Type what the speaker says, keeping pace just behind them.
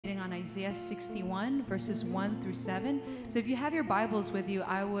on Isaiah 61, verses 1 through 7. So if you have your Bibles with you,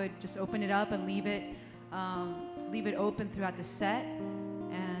 I would just open it up and leave it open throughout the set.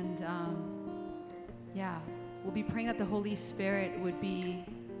 And yeah, we'll be praying that the Holy Spirit would be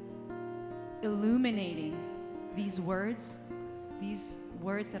illuminating these words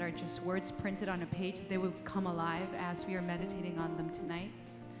that are just words printed on a page, that they would come alive as we are meditating on them tonight.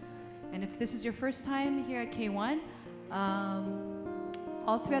 And if this is your first time here at K1,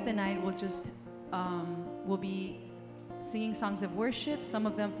 all throughout the night we'll be singing songs of worship, some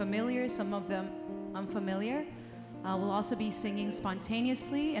of them familiar, some of them unfamiliar. We'll also be singing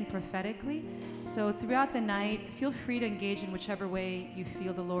spontaneously and prophetically. So throughout the night, feel free to engage in whichever way you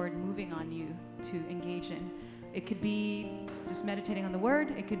feel the Lord moving on you to engage in. It could be just meditating on the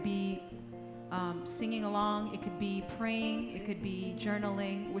Word. It could be singing along. It could be praying. It could be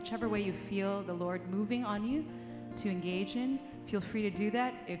journaling. Whichever way you feel the Lord moving on you to engage in, feel free to do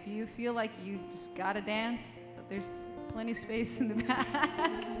that. If you feel like you just gotta dance, there's plenty of space in the back.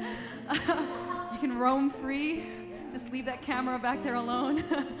 You can roam free. Just leave that camera back there alone.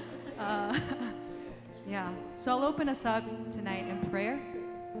 Yeah, so I'll open us up tonight in prayer.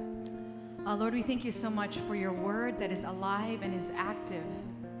 Lord, we thank you so much for your word that is alive and is active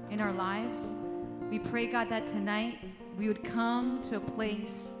in our lives. We pray, God, that tonight we would come to a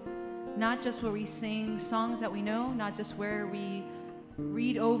place not just where we sing songs that we know, not just where we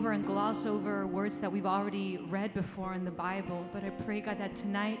read over and gloss over words that we've already read before in the Bible, but I pray, God, that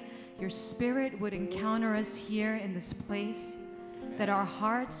tonight your Spirit would encounter us here in this place, that our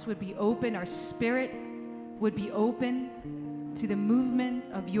hearts would be open, our spirit would be open to the movement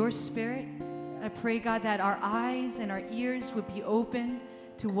of your Spirit. I pray, God, that our eyes and our ears would be open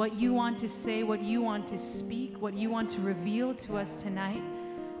to what you want to say, what you want to speak, what you want to reveal to us tonight.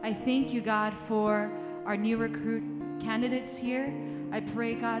 I thank you, God, for our new recruit candidates here. I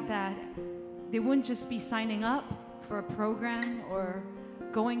pray, God, that they wouldn't just be signing up for a program or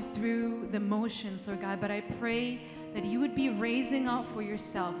going through the motions, Lord God, but I pray that you would be raising up for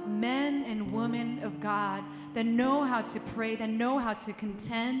yourself men and women of God that know how to pray, that know how to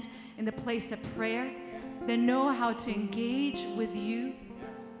contend in the place of prayer, that know how to engage with you,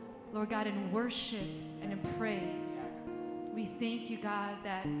 Lord God, in worship and in praise. We thank you, God,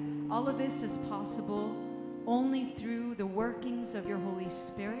 that all of this is possible only through the workings of your Holy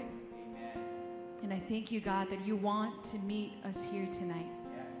Spirit. And I thank you, God, that you want to meet us here tonight.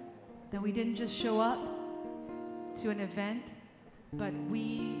 That we didn't just show up to an event, but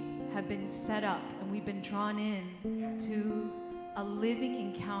we have been set up and we've been drawn in to a living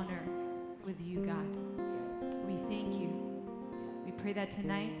encounter with you, God. We thank you. We pray that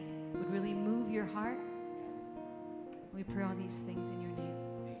tonight would really move your heart. We pray all these things in your name.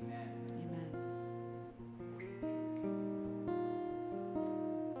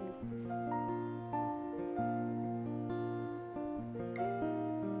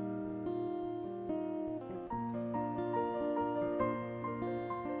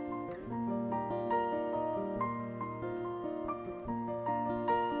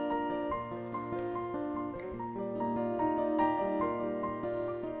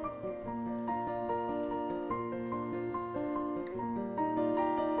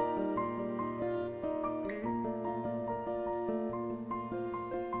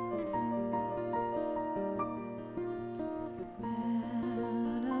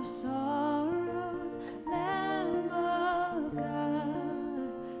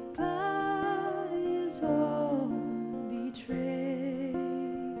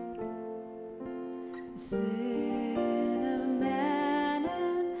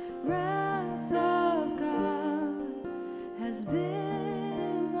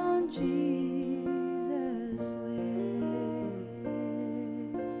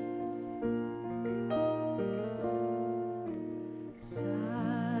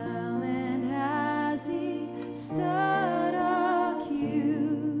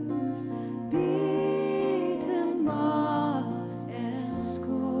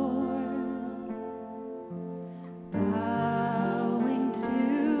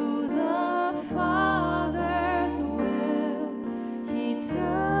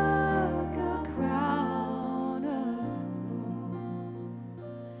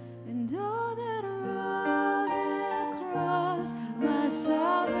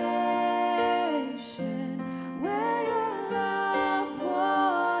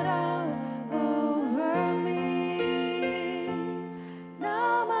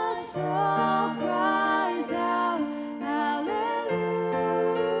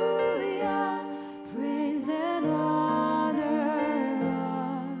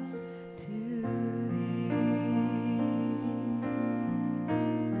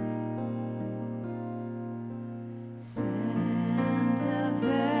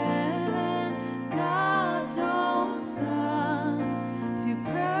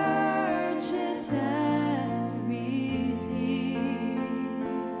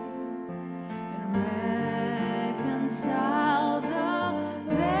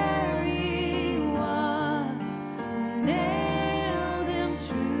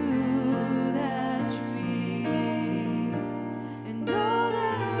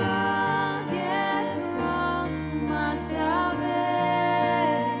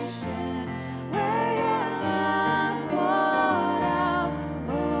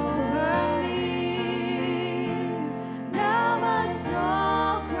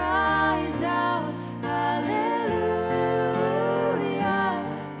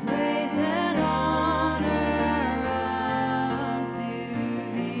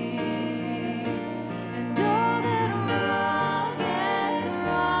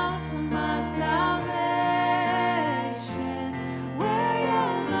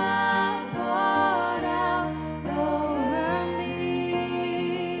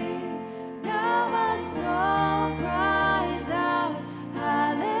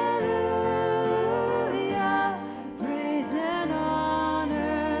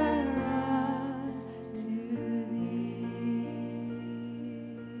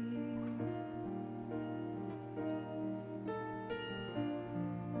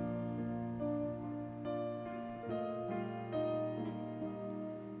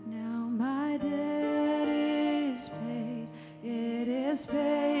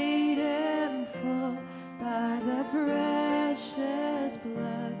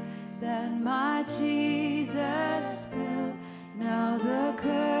 my Jesus spilled. Now the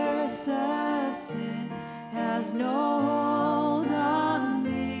curse of sin has no hold on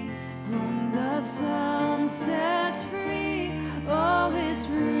me. Whom the Son sets free, oh, is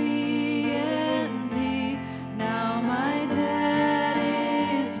free indeed. Now my debt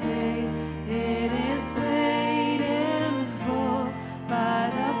is paid, it is paid in full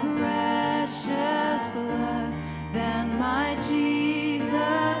by the precious blood that my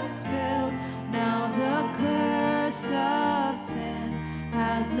Jesus spilled. Now the curse of sin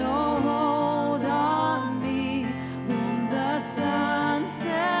has no hold on me. Whom the Son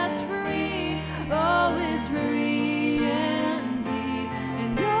sets free, oh, is free indeed.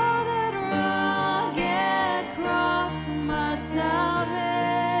 And oh, that rugged cross, my salvation,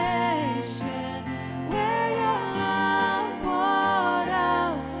 where your love poured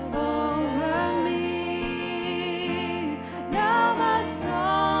out over me. Now my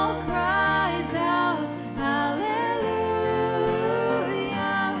soul cries out, hallelujah,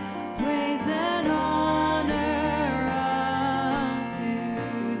 praise and honor unto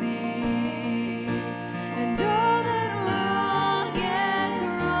thee. And oh, that rugged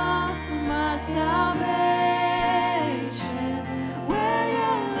cross, my salvation, where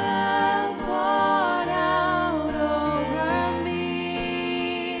your love poured out over me.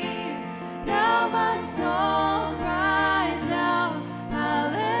 Now my soul cries out,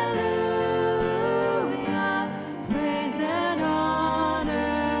 hallelujah, praise and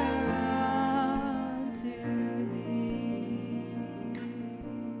honor unto thee.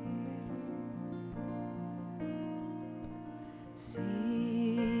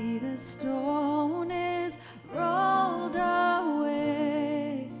 See, the stone is rolled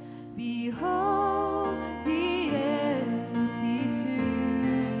away. Behold the empty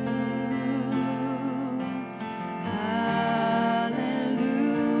tomb.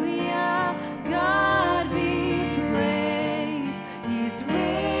 Hallelujah, God be praised. He's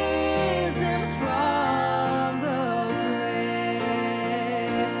risen from the grave.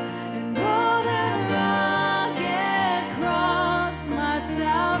 And oh, that rugged cross, my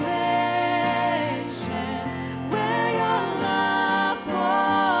salvation, where your love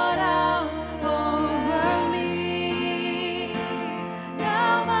poured out over me.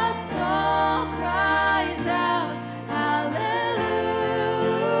 Now my soul cries out, hallelujah,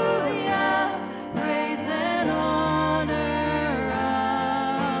 praise and honor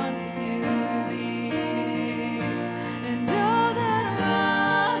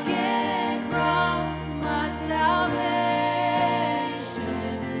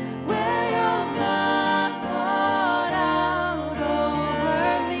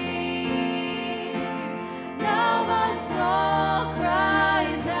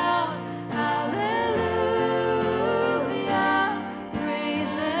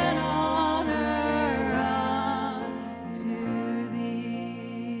unto thee.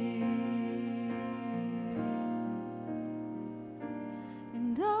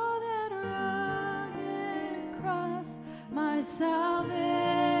 And oh, that rugged cross, my salvation,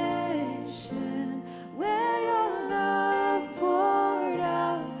 where your love poured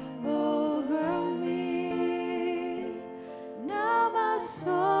out over me. Now my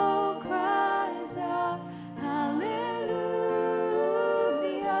soul cries out, hallelujah,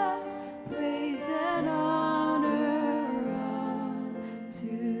 praise and honor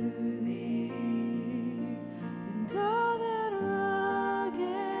unto thee. And oh, that rugged cross, my salvation, where your love poured out over me. Now my soul cries out, hallelujah, praise and honor unto thee. And oh, that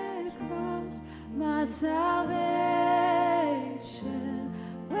rugged cross, my salvation,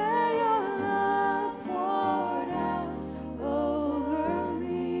 where your love poured out over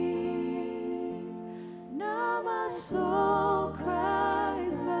me. Now my soul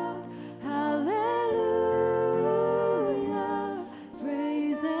cries out, hallelujah,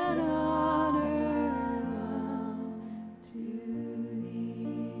 praise and honor unto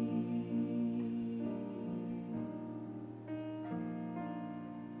thee.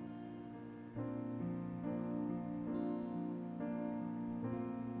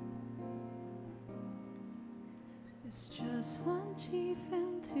 It's just one chief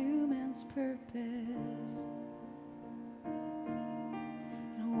and two man's purpose,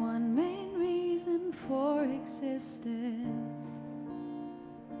 and one main reason for existence.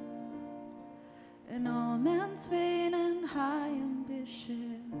 And all man's vain and high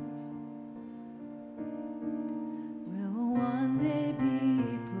ambitions will one day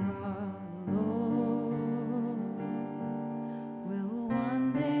be brought low, will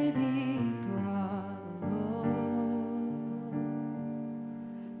one day be brought low.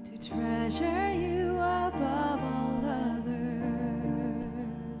 To treasure you above all others,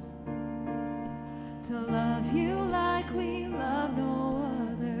 to love you like we love no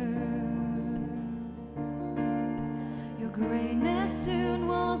other.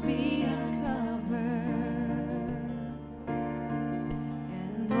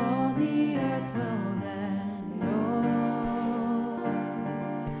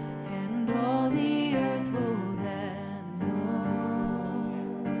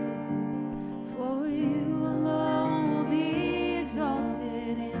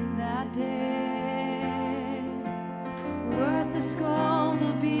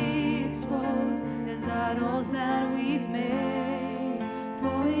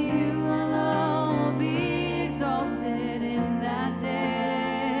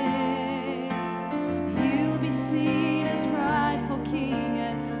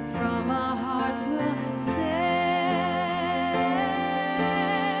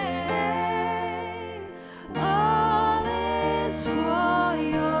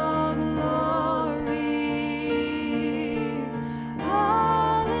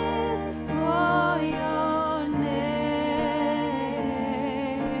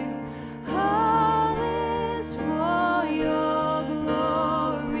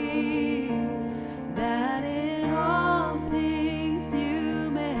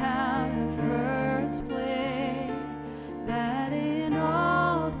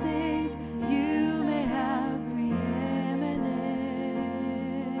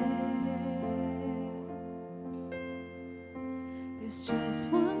 just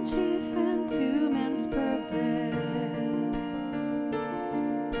one chief and two men's purpose,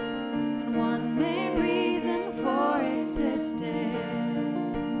 and one main reason for existence,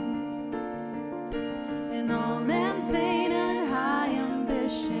 and all men's vain and high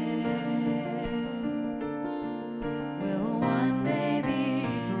ambition will one day be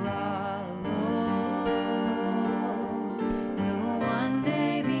brought low, will one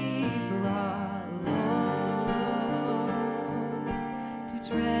day be brought low, to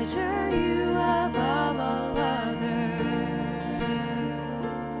treasure you above all others,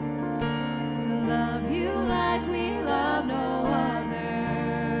 to love you like we love no other.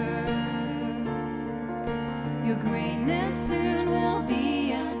 Your greatness soon will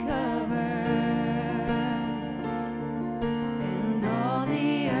be uncovered, and all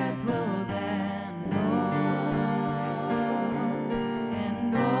the earth will then know,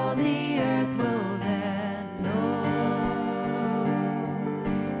 and all the earth will then know.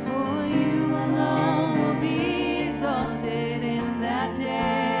 For you alone will be exalted in that day.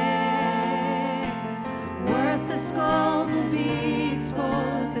 Worthless skulls will be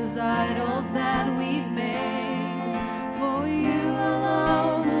exposed as idols that we've made. For you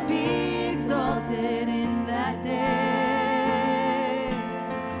alone will be exalted in that day.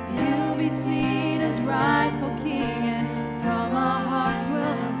 You'll be seen as rightful king, and from our hearts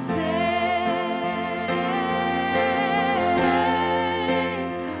we'll say,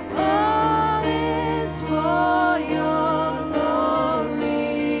 all is for your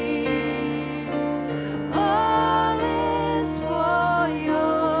glory, all is for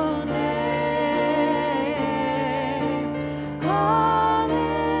your name, all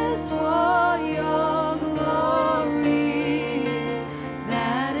is for your glory,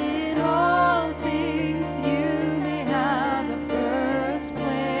 that in all things you may have the first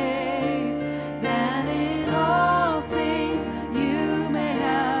place, that in all things you may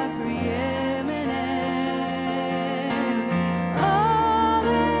have preeminence. All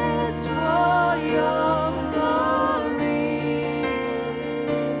is for your glory,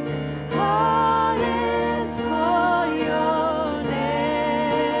 all is for your name,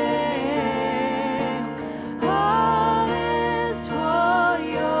 all is for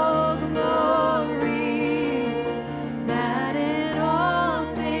your glory, that in all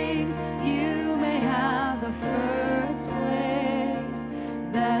things you may have the first place,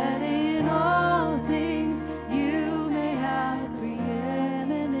 that in all things you may have preeminence.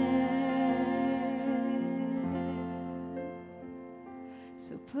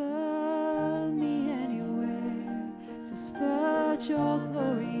 So put me anywhere, just put your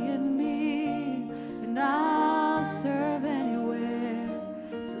glory in me, and I'll serve anywhere.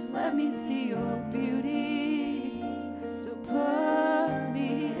 Just let me see your beauty. So put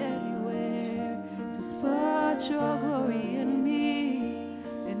me anywhere, just put your glory in me,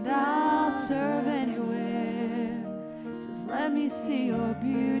 and I'll serve anywhere. Just let me see your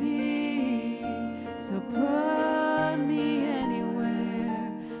beauty. So put me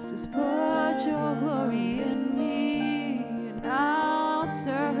anywhere, just put your glory in me, and I'll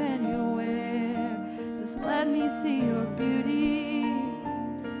serve anywhere. Just let me see your beauty.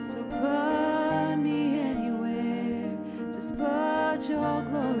 So put me anywhere, just put your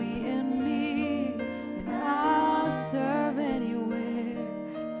glory in me, and I'll serve anywhere.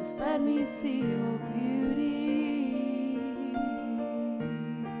 Just let me see your beauty.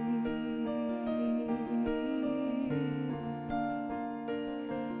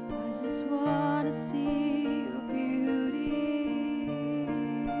 I just want to see your beauty.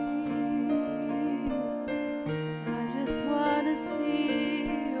 I just want to see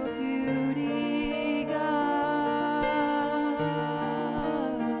your beauty, God.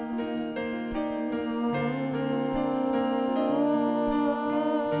 Oh,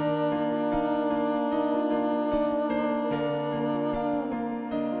 oh,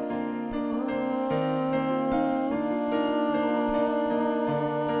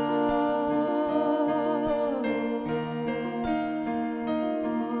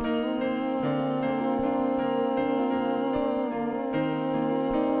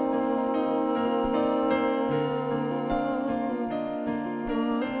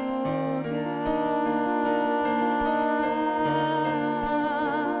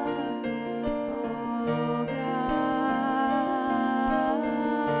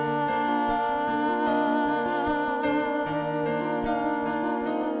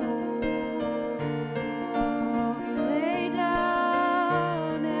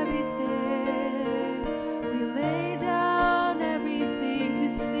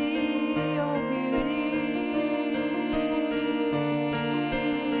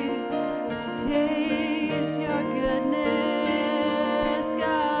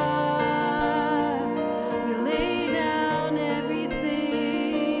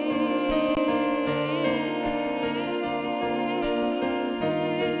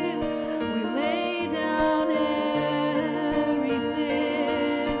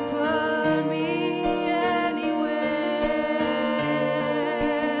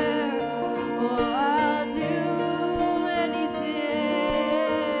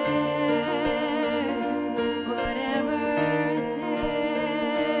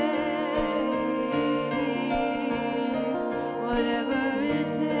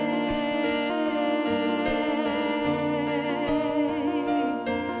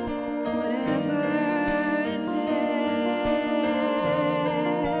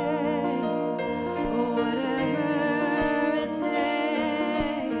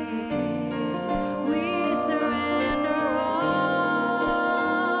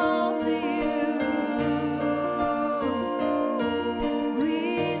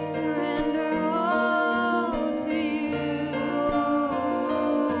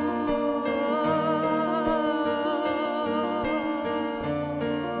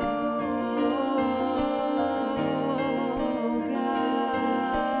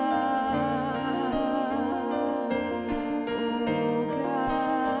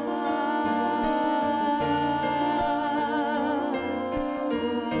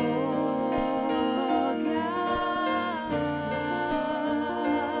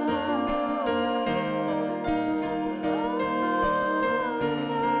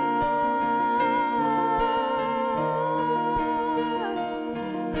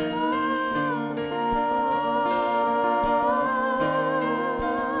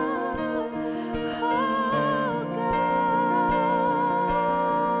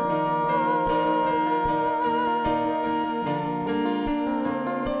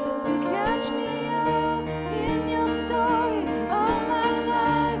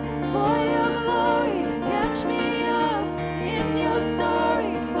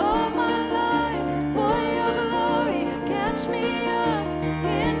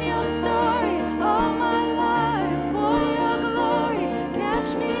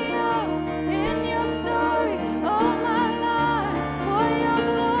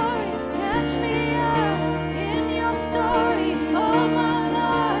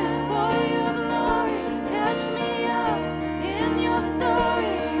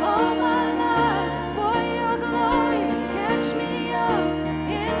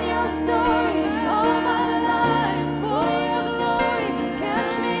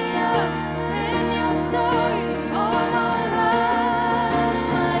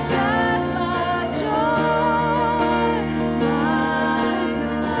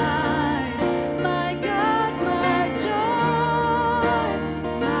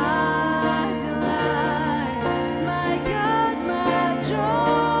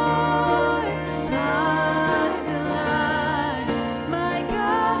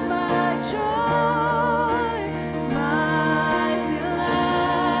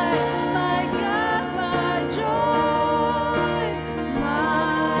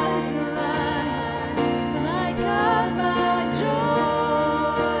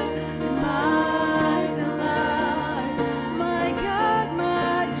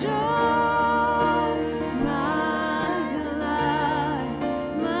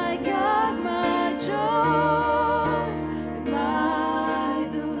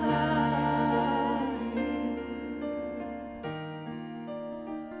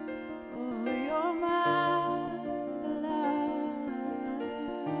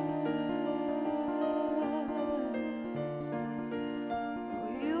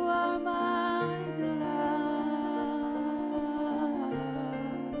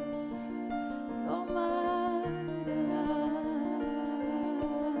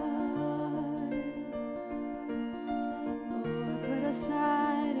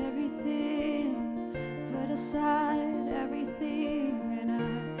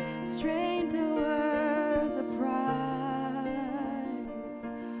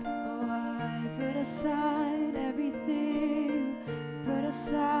 aside everything, put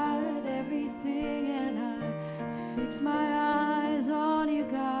aside everything, and I fix my eyes on you,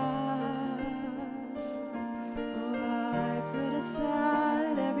 God. Oh, I put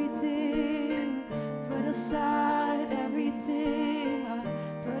aside everything, put aside everything, I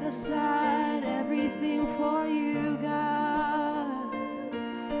put aside everything for you, God.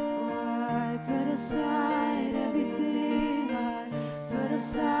 Oh, I put aside everything, I put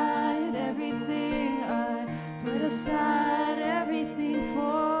aside everything, I put aside everything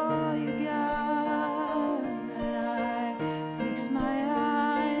for you, God, and I fix my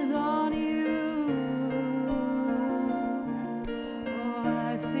eyes on you. Oh,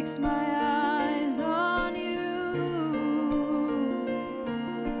 I fix my eyes on you.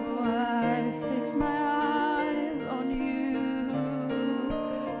 Oh, I fix my eyes on you.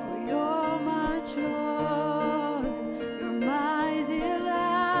 For you're my joy, you're my delight.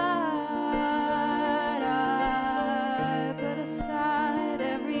 I put aside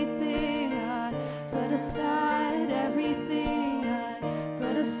everything, I put aside everything, I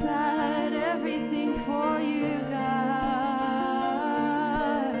put aside everything for you, God.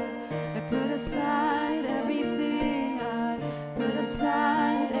 I put aside everything, I put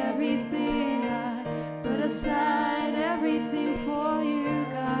aside everything, I put aside everything for you,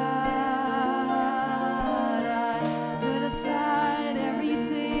 God. I put aside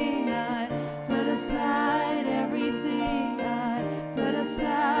everything, I put aside everything, I put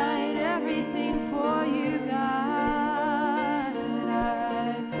aside everything for you, God.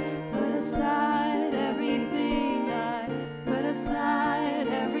 I put aside everything, I put aside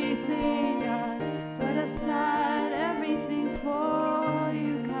everything, I put aside everything for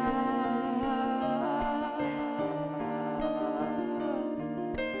you, God.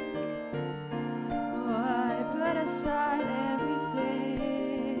 Oh, I put aside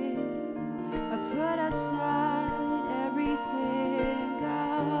everything, I put aside everything,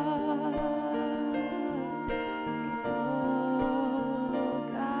 God. Oh,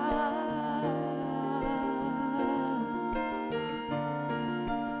 God.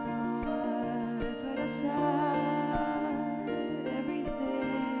 Oh, I put aside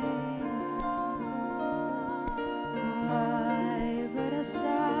everything. Oh, I put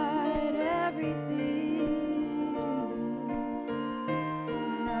aside everything,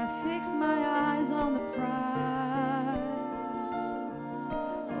 and I fix my eyes on the prize.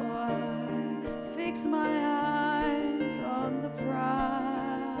 Oh, I fix my eyes on the prize.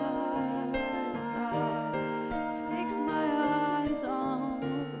 I fix my eyes on the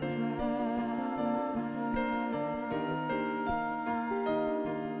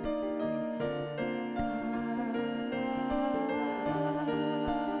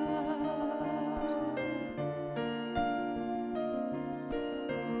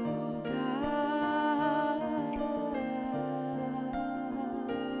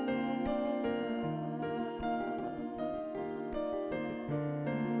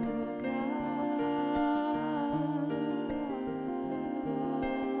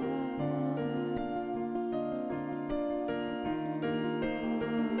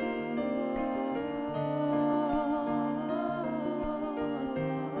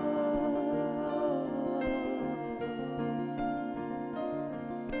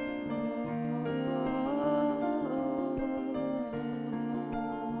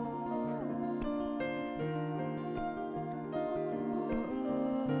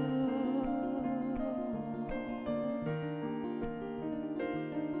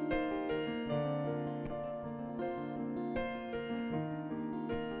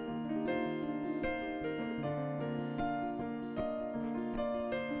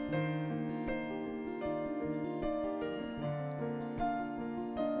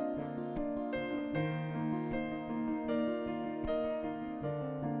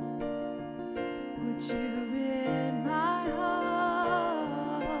Would you rid my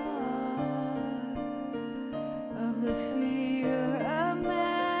heart of the fear of man?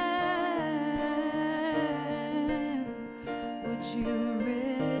 Would you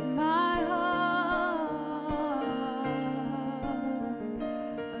rid my heart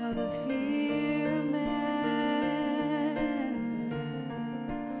of the fear of man?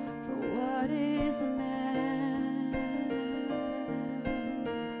 For what is a man?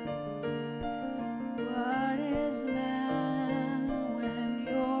 What is man when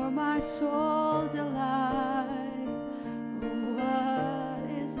you're my sole delight? Oh, what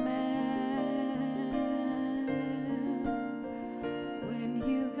is man when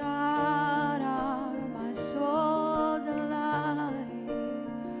you, God, are my sole delight?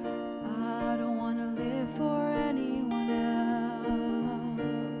 I don't want to live for anyone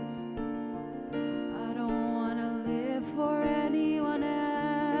else.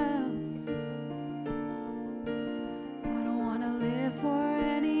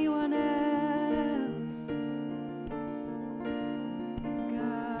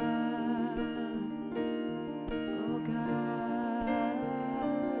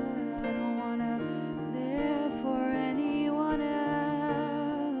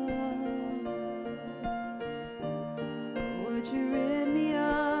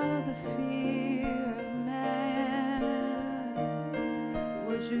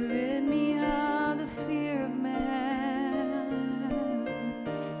 you rid me of the fear of man?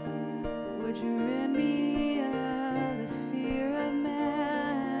 Would you rid me of the fear of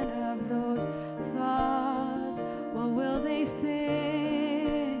man, of those thoughts? What will they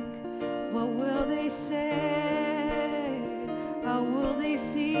think? What will they say? How will they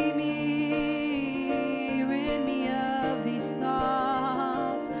see me? Rid me of these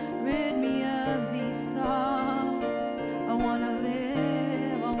thoughts. Rid me of these thoughts. I want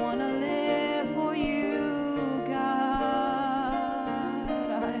to live for you, God.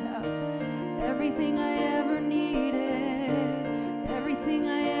 I have everything I ever needed, everything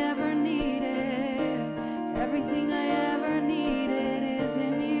I ever needed, everything I ever needed is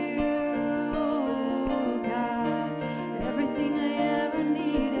in you, God. Everything I ever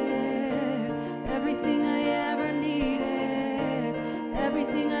needed, everything I ever needed,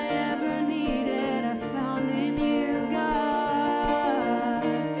 everything I ever needed, I found in you, God.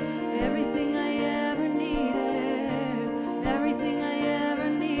 Everything I ever needed, everything I ever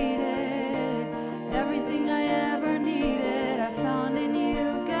needed, everything I ever needed, I found in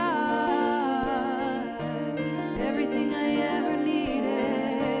you, God. Everything I ever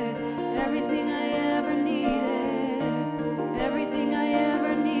needed, everything I ever needed, everything I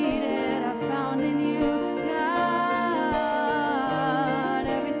ever needed, I found in you, God.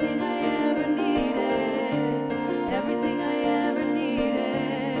 Everything I ever needed, everything I ever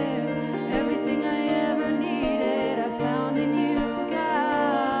needed, everything I ever needed, I found in you,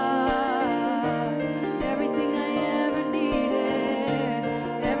 God. Everything I ever needed,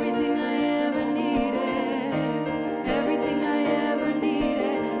 everything I ever needed, everything I ever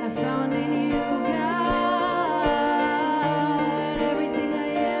needed, I found in you, God. Everything I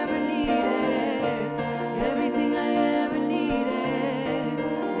ever needed, everything I ever needed,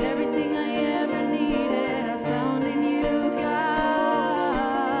 everything I ever needed, I found in you, God.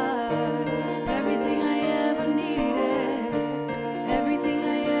 Everything I ever needed, everything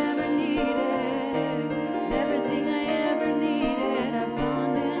I ever needed, everything I ever needed, I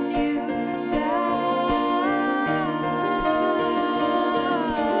found in you, God.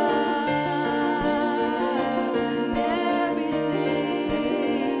 Everything,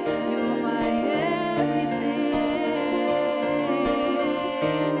 you're my everything,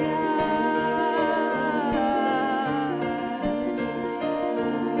 God.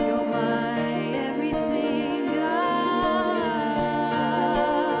 You're my everything, God.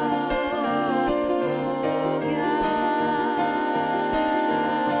 Oh, God.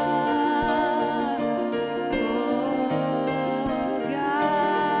 Oh, God.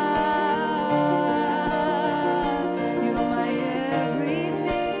 You're my everything,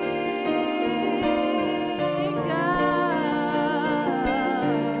 God.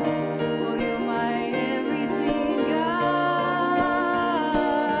 Oh, you're my everything, God.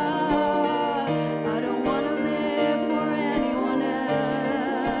 I don't want to live for anyone else.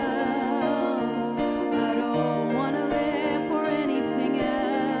 I don't want to live for anything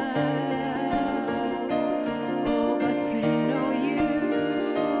else. Oh, but to know you,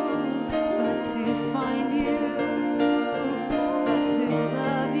 but to find you, but to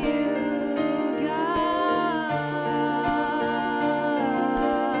love you, God.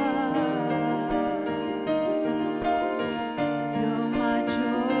 You're my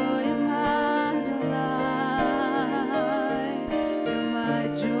joy and my delight. You're my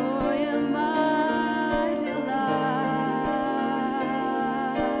joy and my delight.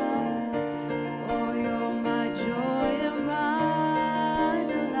 Oh, you're my joy and my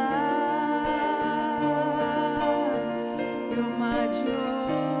delight. You're my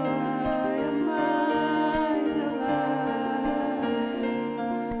joy and my delight.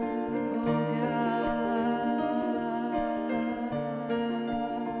 Oh,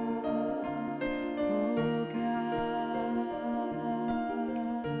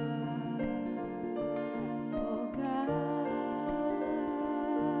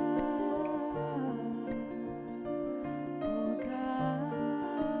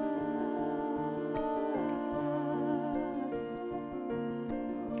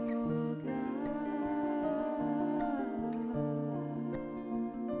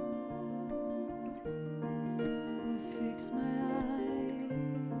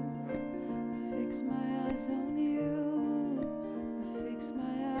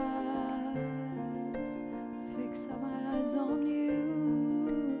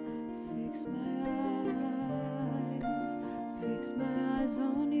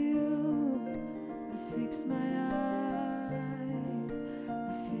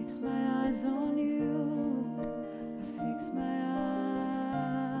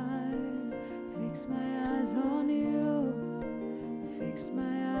 fix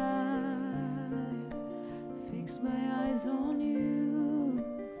my eyes on you.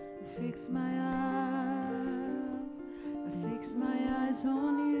 I fix my eyes. I fix my eyes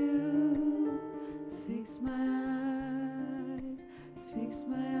on you. I fix my eyes. I fix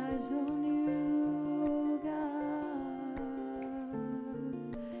my eyes on you, God.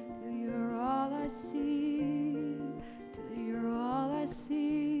 Till you're all I see. Till you're all I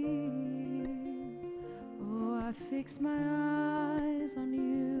see. Oh, I fix my eyes on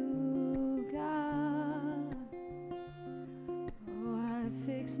you, God. Oh, I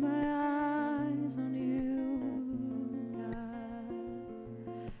fix my eyes on you, God.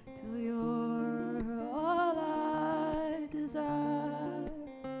 Till you're all I desire.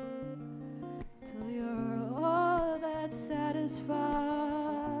 Till you're all that satisfies.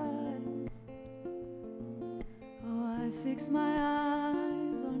 Oh, I fix my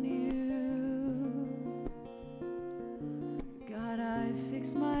eyes on you. God, I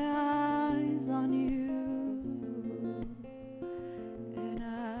fix my eyes on you. And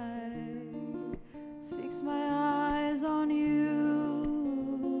I fix my eyes on you.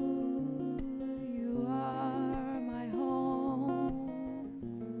 You are my home.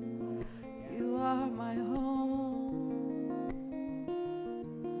 You are my home.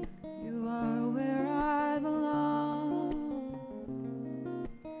 You are where I belong.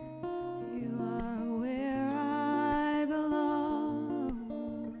 You are where I belong.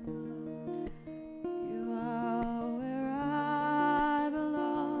 You are where I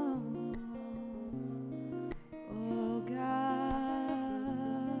belong. Oh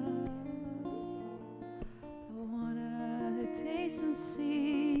God, I wanna taste and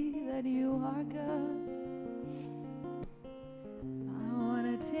see that you are good. I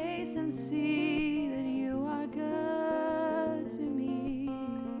wanna taste and see that you are good to me.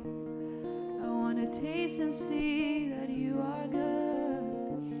 I wanna taste and see that you are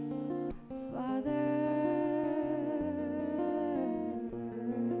good, Father.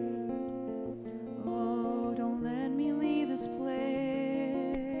 Oh, don't let me leave this place.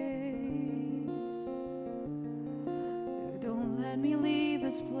 Don't let me leave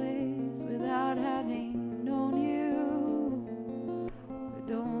this place without having known you.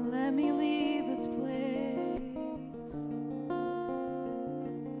 Don't let me leave this place.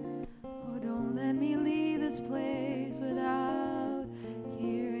 Oh, don't let me leave this place without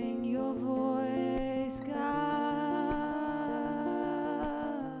hearing your voice, God.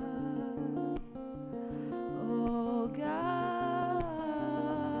 Oh, God.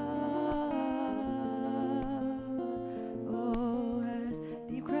 Oh, as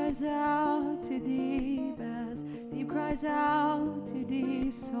deep cries out to deep, as deep cries out to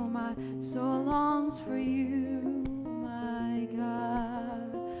deep, so my soul longs for you, my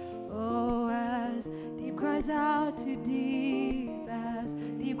God. Oh, as deep cries out to deep, as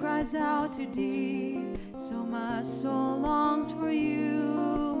deep cries out to deep, so my soul longs for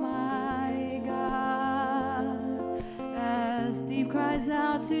you, my God. As deep cries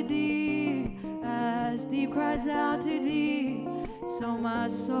out to deep, as deep cries out to deep, so my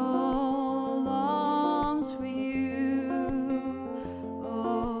soul longs for you.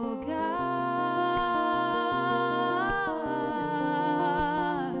 Oh God,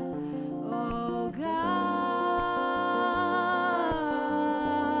 oh God,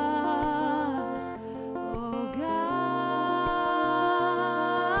 oh God.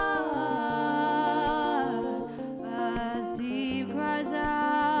 As deep cries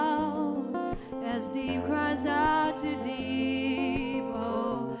out, as deep cries out to deep,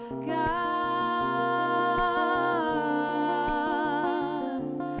 oh God.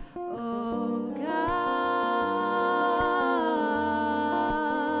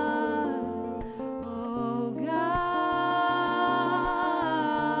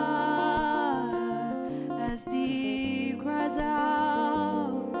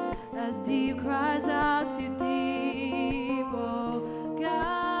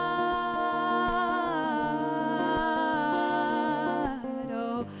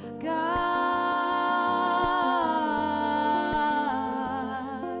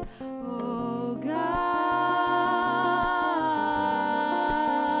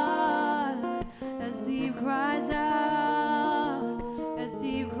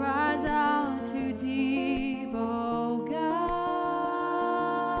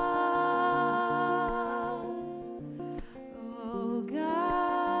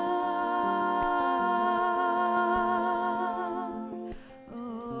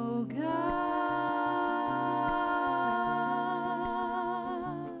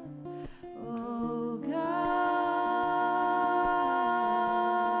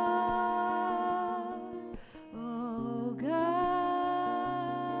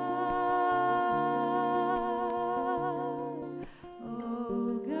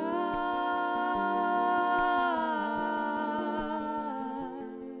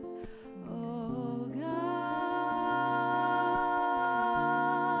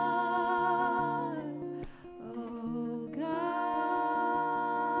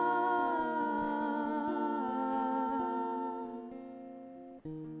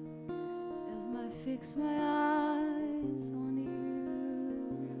 fix my eyes on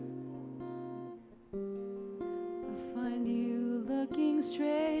you, I find you looking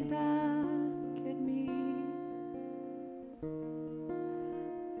straight back at me.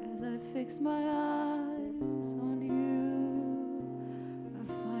 As I fix my eyes on you, I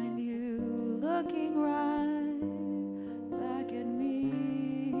find you looking right back at me.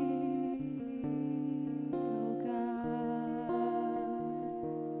 Oh God,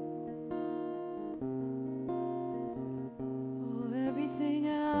 oh, everything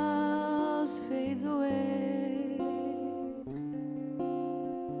else fades away.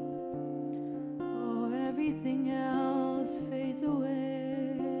 Oh, everything else fades away.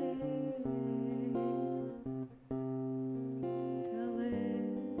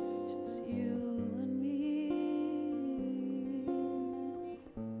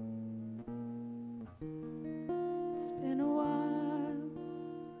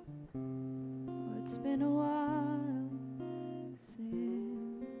 Been a while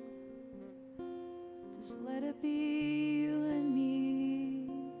since, just let it be you and me,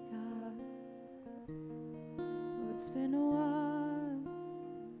 God. Oh, it's been a while.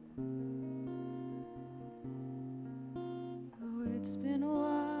 Oh, it's been a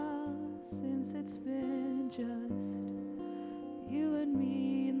while since it's been just you and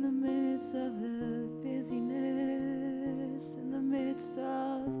me in the midst of the busyness, in the midst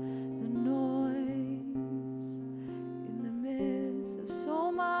of the noise.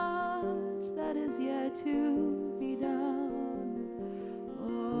 That is yet to be done.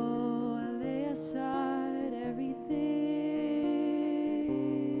 Oh, I lay aside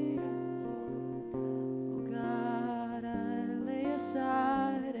everything. Oh God, I lay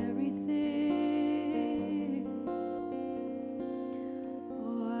aside everything.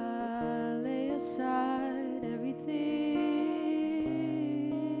 Oh, I lay aside everything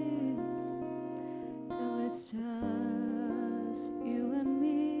till it's just you and me.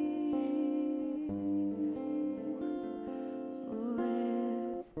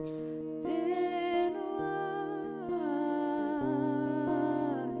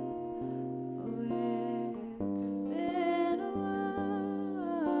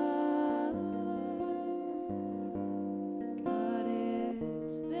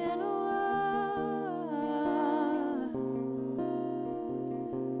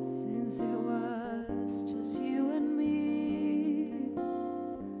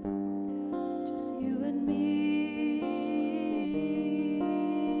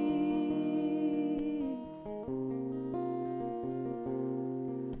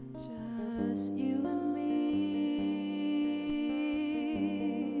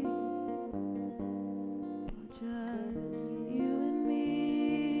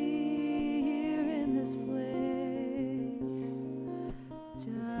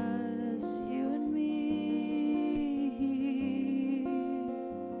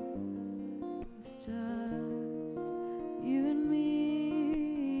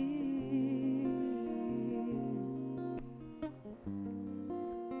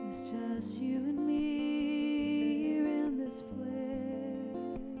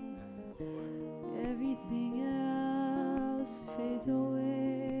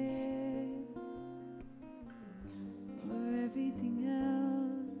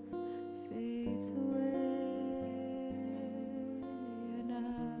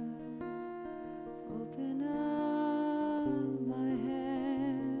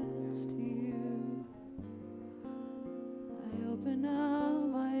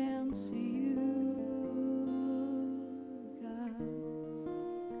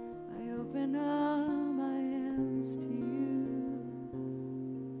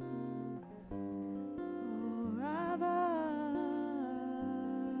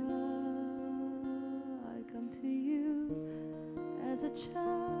 As a child,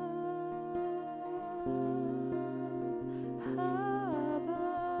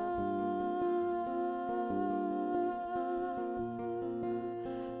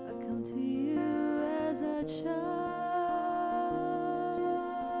 I come to you as a child.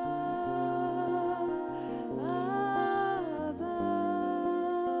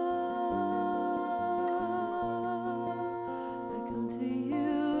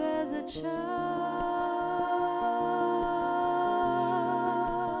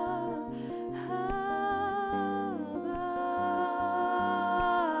 I come to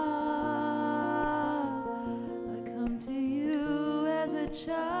you as a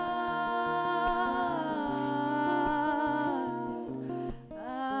child.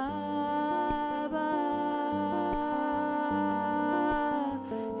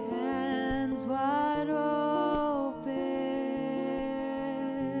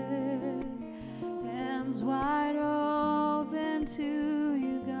 wide open to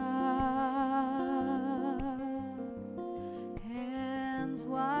you, God. Hands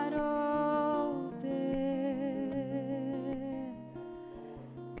wide open.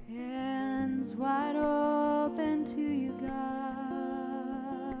 Hands wide open to you, God.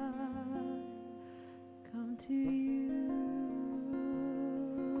 Come to you,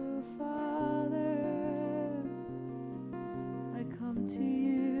 Father. I come to you.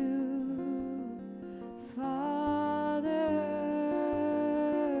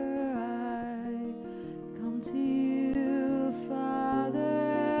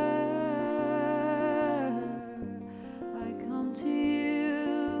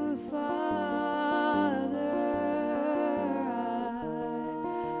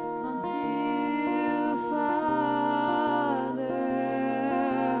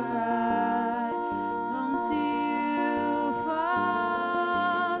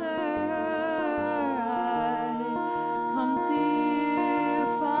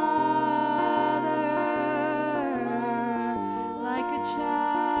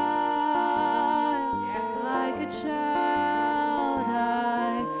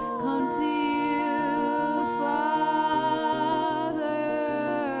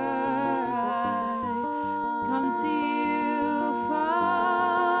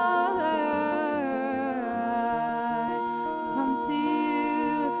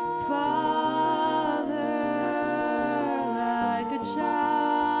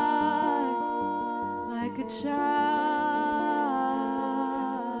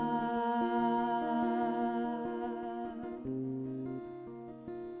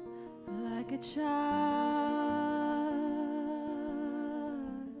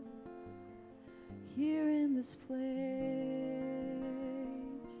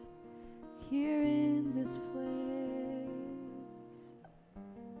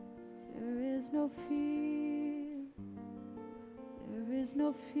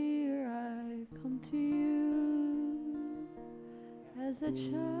 No fear, I come to you as a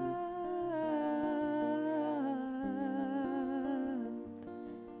child,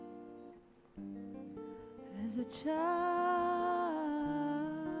 as a child.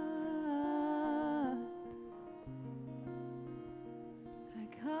 I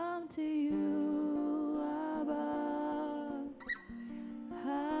come to you, Abba,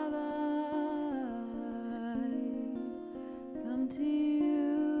 Abba. I come to you.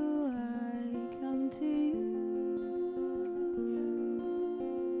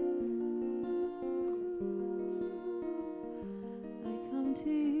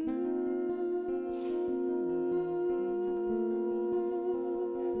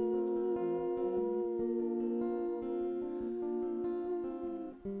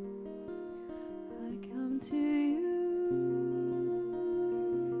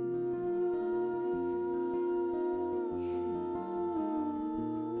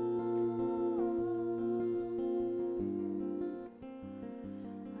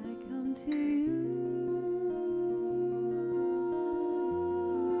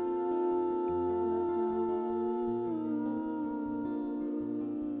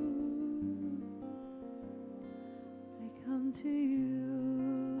 To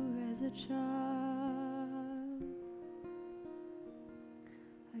you as a child.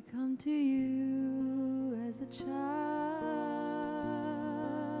 I come to you as a child.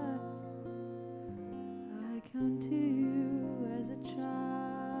 I come to you as a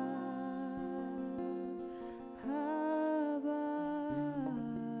child. Abba.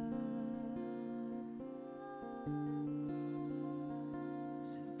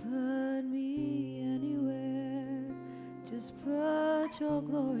 So put me anywhere. Just put your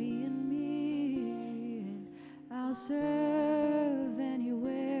glory in me, and I'll serve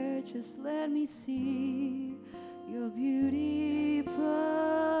anywhere. Just let me see your beauty.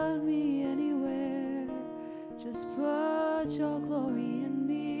 Put me anywhere. Just put your glory in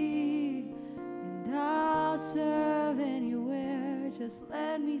me, and I'll serve anywhere. Just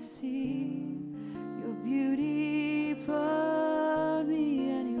let me see your beauty. Put me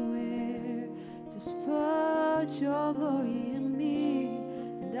anywhere. Just put your glory in me,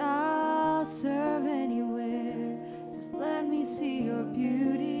 and I'll serve anywhere. Just let me see your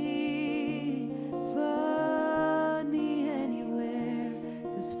beauty. Put me anywhere.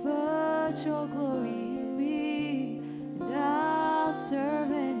 Just put your glory in me, and I'll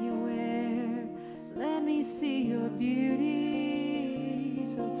serve anywhere. Let me see your beauty.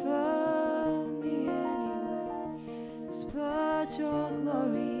 So put me anywhere. Just put your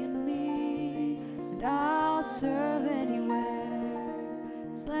glory in me, and I'll serve anywhere.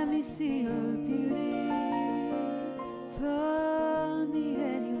 Just let me see your beauty. Put me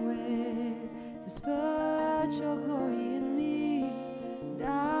anywhere. Just put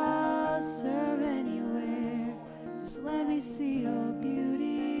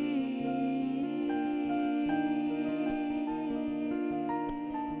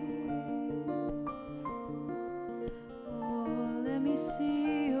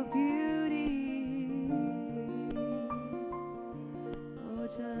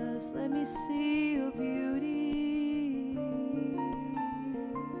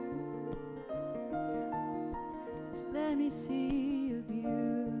let me see your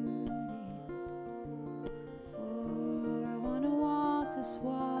beauty. For I want to walk this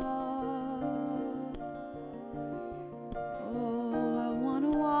walk. Oh, I want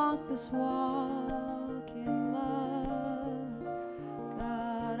to walk this walk in love.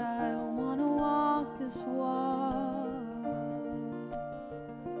 God, I want to walk this walk.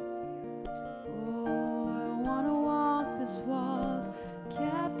 Oh, I want to walk this walk,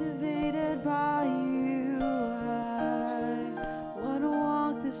 captivated by you. I want to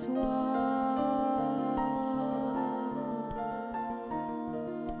walk this walk.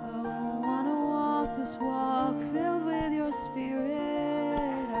 I want to walk this walk filled with your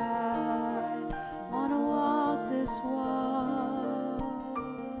spirit. I want to walk this walk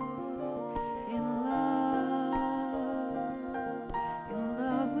in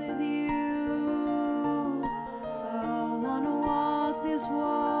love with you. I want to walk this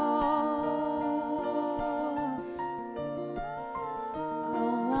walk. I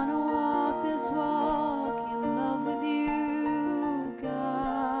want to walk this walk in love with you,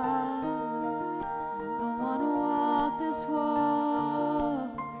 God. I want to walk this walk.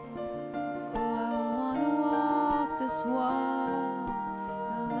 Oh, I want to walk this walk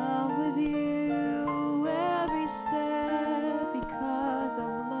in love with you every step because of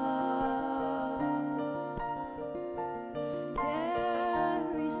love.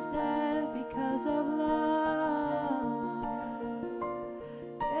 Every step because of love.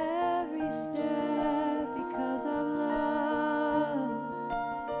 Every step because of love.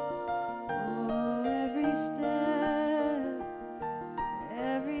 Oh, every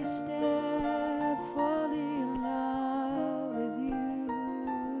step fully in love with you.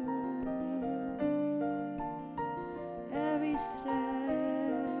 Every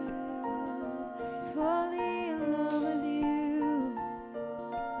step fully in love with you.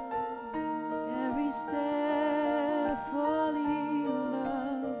 Every step fully in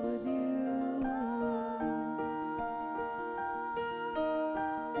love with you.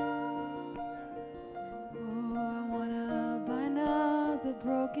 Oh, I wanna bind up the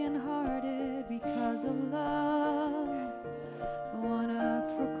brokenhearted because of love. I wanna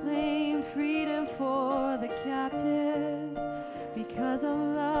proclaim freedom for the captives because of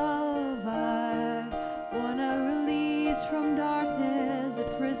love. I wanna release from darkness the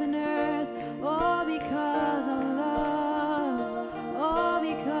prisoners. Oh, because of love. Oh,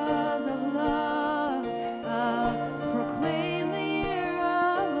 because of love. I'll proclaim the year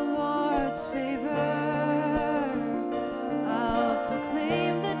of the Lord's favor. I'll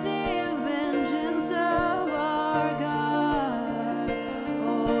proclaim the day of vengeance of our God.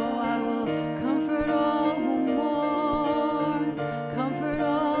 Oh, I will comfort all who mourn, comfort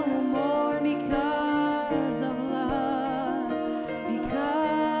all who mourn because of love,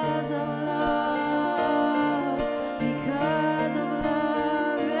 because of love, because of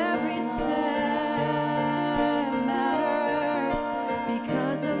love. Every step matters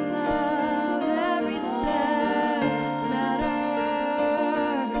because of love. Every step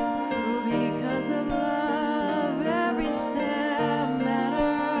matters because of love. Every step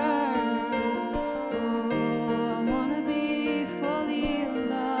matters. Oh, I want to be fully in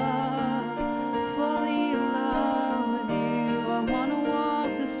love with you. I want to walk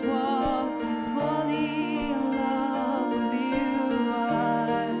this walk fully in love with you. I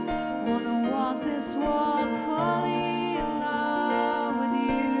want to walk this walk fully in love with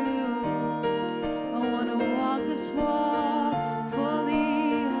you. I want to walk this walk fully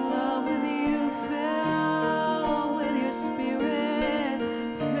in love with you. Filled with your spirit,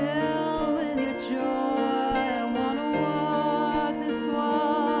 filled with your joy. I want to walk this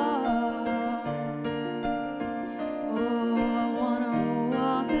walk. Oh, I want to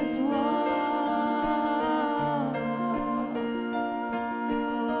walk this walk.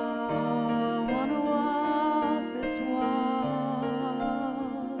 Oh, I want to walk this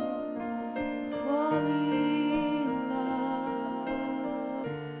walk fully in love,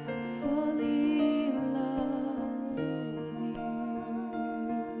 fully in love with you,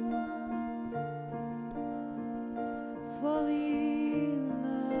 fully in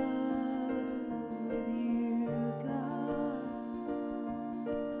love with you, God,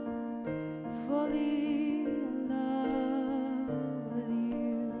 fully in love with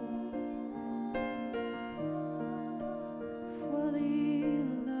you, fully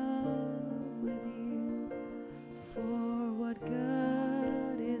in love with you. For what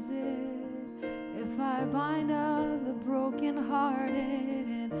good is it if I bind up the brokenhearted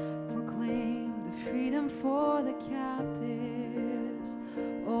and proclaim the freedom for the captives?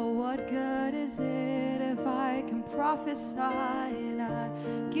 Oh, what good is it if I can prophesy and I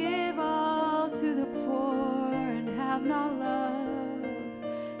give all to the poor and have have not love,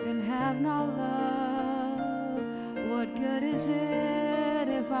 and have not love, what good is it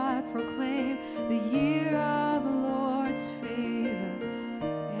if I proclaim the year of the Lord's favor,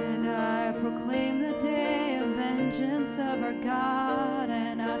 and I proclaim the day of vengeance of our God,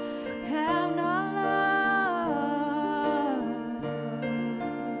 and I have not love,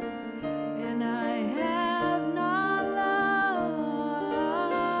 and I have not love.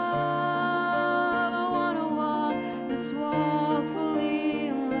 I want to walk this walk fully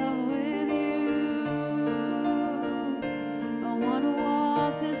in love with you. I want to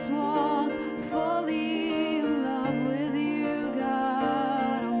walk this walk fully in love with you,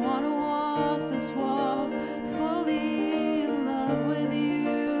 God. I want to walk this walk fully in love with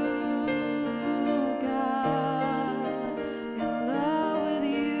you, God. In love with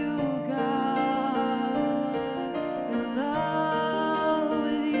you, God. In love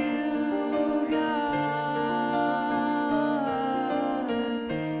with you, God.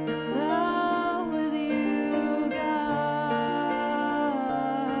 In love with you, God.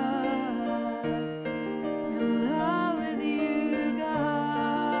 In love with you, God.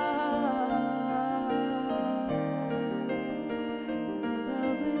 In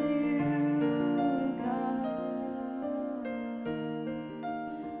love with you, God.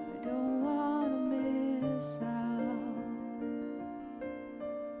 I don't want to miss out.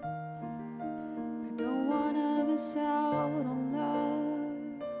 I don't want to miss out on love.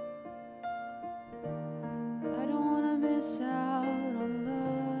 I don't want to miss out on love.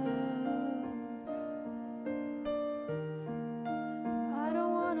 I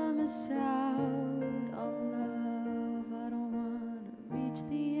don't want to miss out on love. I don't want to reach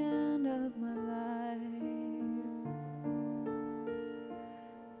the end of my life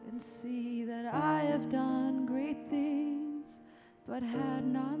and see that I have done great things but had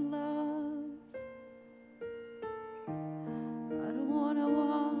not love. I don't want to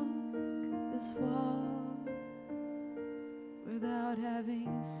walk this walk without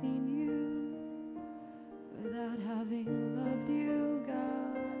having seen you, without having loved you, God.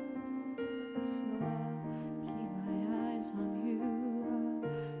 So I'll keep my eyes on you.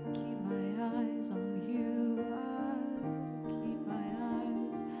 I'll keep my eyes on you. I'll keep my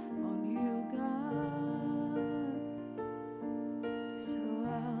eyes on you, God. So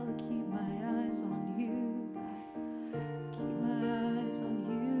I'll keep my eyes on you, God. Keep my eyes on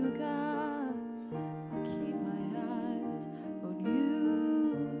you, God. Keep my eyes on you,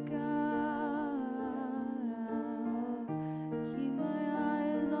 God. I'll keep my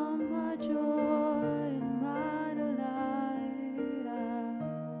eyes on my joy and my delight. I'll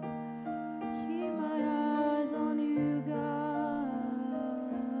keep my eyes on you, God.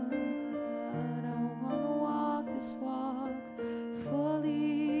 I want to walk this walk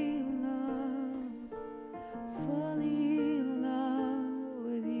fully in love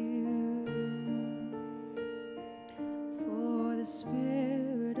with you. For the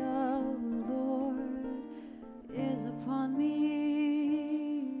Spirit of the Lord is upon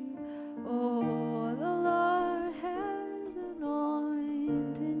me. Oh, the Lord has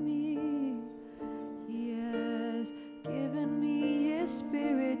anointed me. He has given me His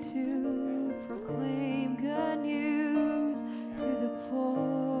Spirit to proclaim good news to the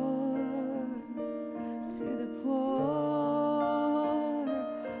poor, to the poor.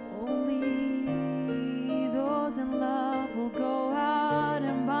 Only those in love will go out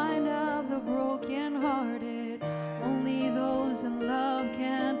and bind up the brokenhearted. Only those in love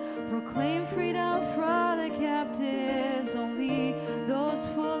can proclaim freedom for the captives. Only those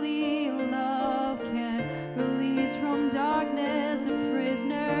fully in love can release from darkness the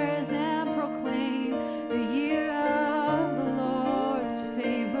prisoners and proclaim the year of the Lord's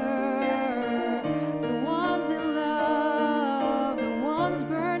favor. The ones in love, the ones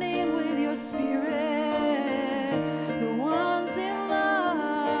burning with your Spirit, the ones in love,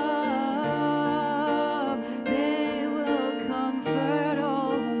 they will comfort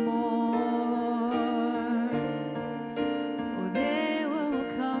all who mourn. Oh, they will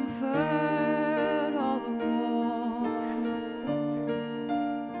comfort all who mourn.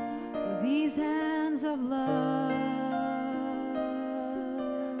 Oh, these hands of love,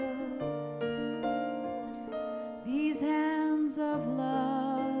 these hands of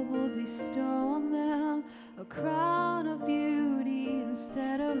love will bestow on them a crown of beauty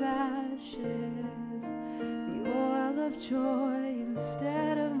instead of ashes, the oil of joy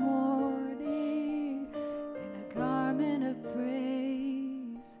instead of mourning, and a garment of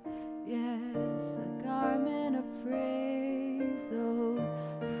praise. Yes, a garment of praise. Those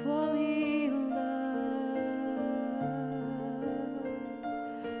fully in love,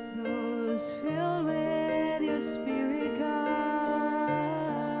 those filled with your Spirit come.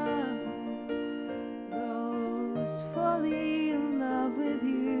 Those fully in love with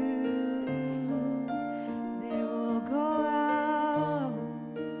you, they will go out.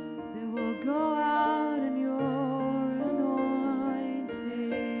 They will go out in your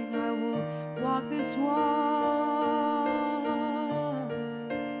anointing. I will walk this walk.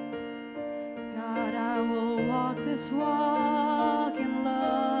 God, I will walk this walk in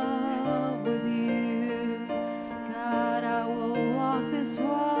love with you. God, I will walk this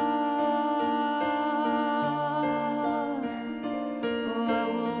walk. Oh, I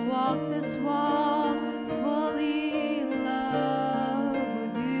will walk this walk fully in love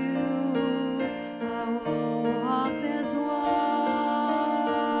with you. I will walk this walk.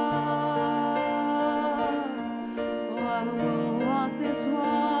 Oh, I will walk this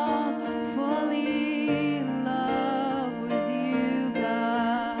walk fully in love with you,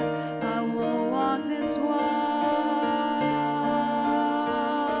 God. I will walk this walk.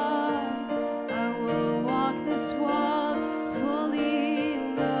 I will walk this walk fully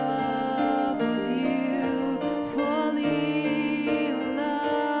in love with you, fully in love,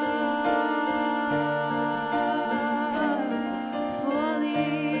 fully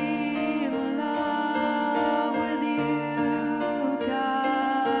in love with you,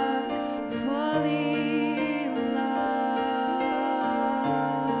 God, fully in love,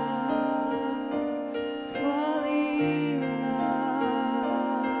 fully in love,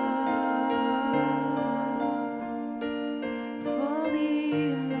 fully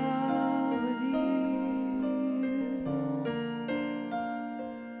in love with you,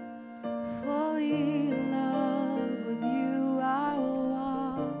 fully in love with you. I will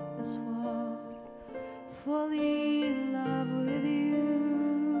walk this walk, fully in love with you,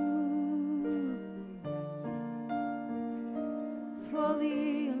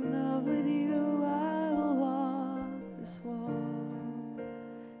 fully in love with you. I will walk this walk.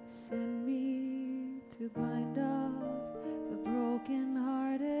 Send me to bind up the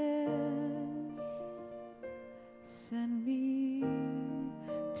brokenhearted. Send me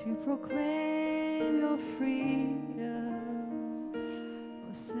to proclaim your freedom.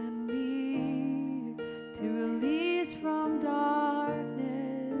 Oh, send me to release from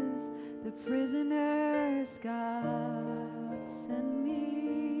darkness the prisoners, God. Send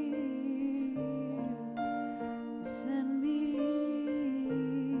me, send me,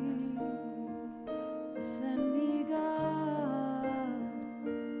 send me, God.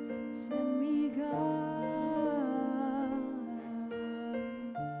 Send me, God.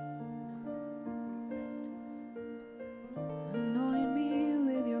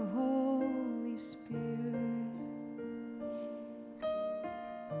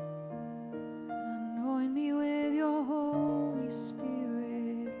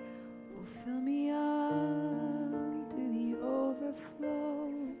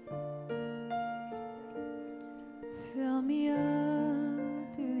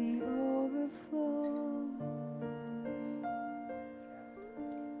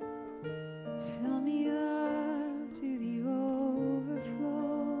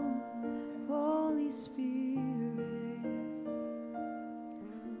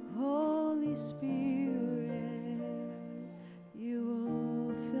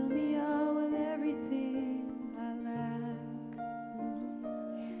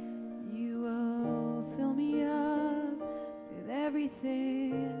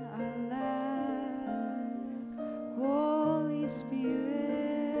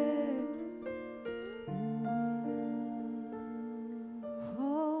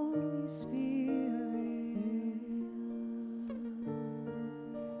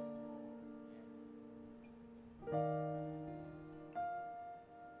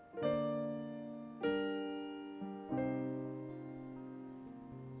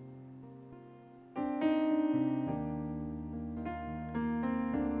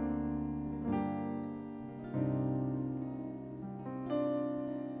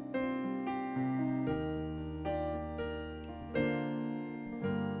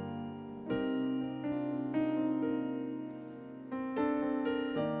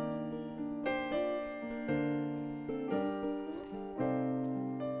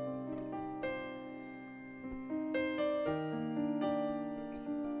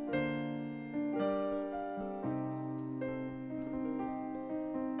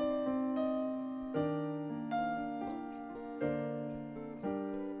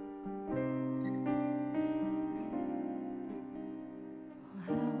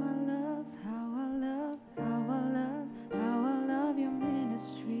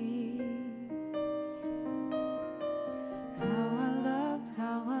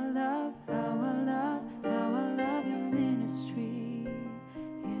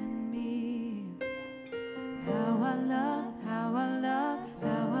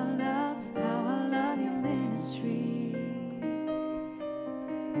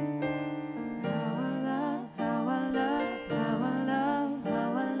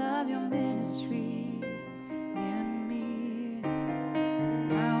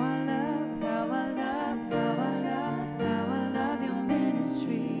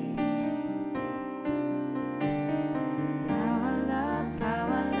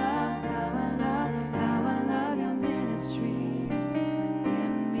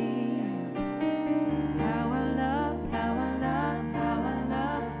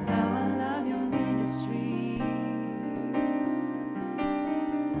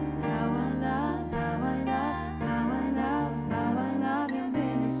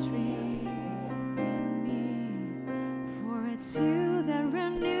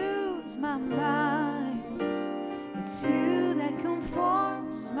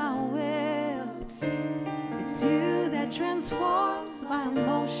 transforms my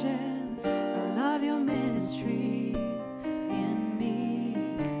emotions. I love your ministry in me.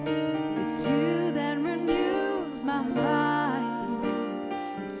 It's you that renews my mind.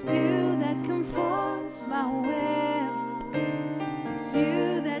 It's you that conforms my will. It's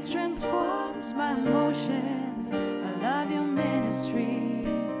you that transforms my emotions. I love your ministry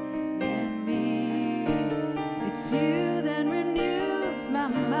in me. It's you that renews my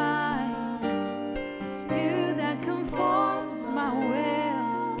mind. It's you that conforms my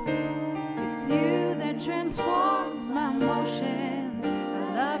will. It's you that transforms my emotions.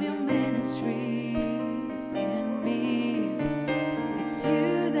 I love your ministry in me. It's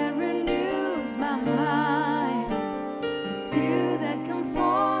you that renews my mind. It's you that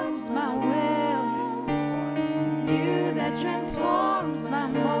conforms my will. It's you that transforms my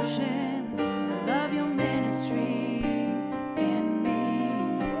emotions. I love your ministry in me.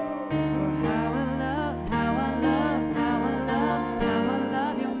 Oh, how I love, how I love, how I love, how I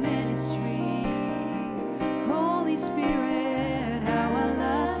love your ministry. Holy Spirit, how I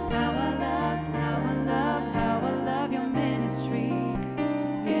love, how I love, how I love, how I love your ministry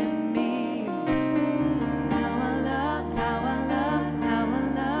in me. How I love, how I love, how I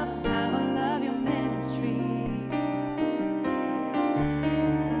love, how I love your ministry.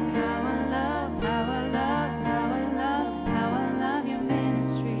 How I love, how I love, how I love, how I love your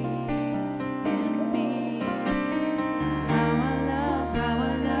ministry in me. How I love, how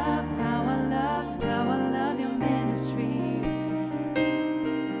I love, how I love, how I love your ministry.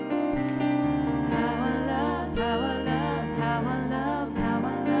 How I love, how I love, how I love, how I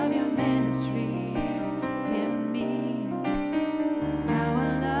love your ministry in me. How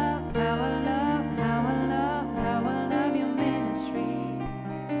I love, how I love, how I love, how I love your ministry.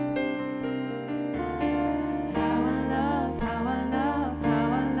 How I love, how I love, how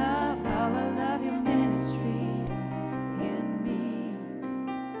I love, how I love your ministry in me.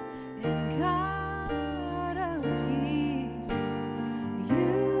 And God of peace,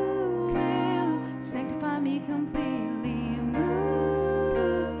 you will sanctify me completely.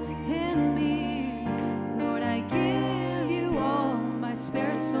 Move in me, Lord, I give you all my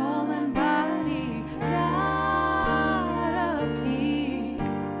spirit, soul, and body. God of peace,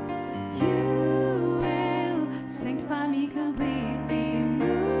 you will sanctify me completely.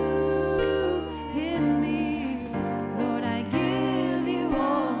 Move in me, Lord, I give you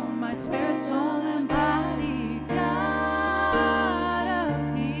all my spirit, soul, and body. God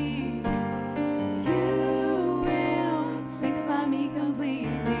of peace, you will sanctify me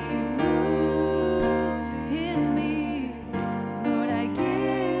completely. Move in me, Lord, I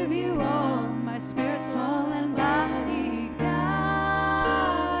give you all my spirit, soul, and body.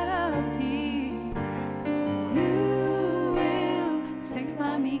 God of peace, you will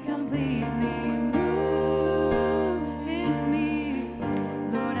sanctify me completely. Move in me,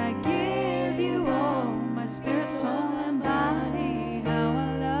 Lord, I give you all my spirit, soul, and body. How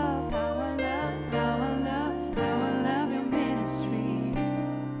I love, how I love, how I love, how I love your ministry.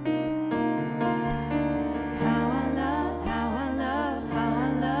 How I love, how I love, how I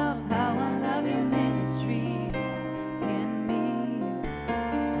love, how I love your ministry in me.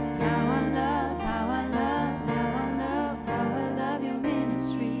 How I love, how I love, how I love, how I love your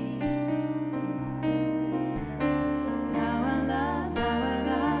ministry. How I love, how I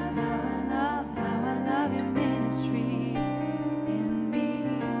love, how I love, how I love your ministry in me.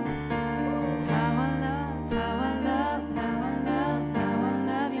 How I love, how I love, how I love, how I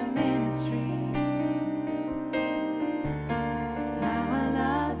love your ministry. How I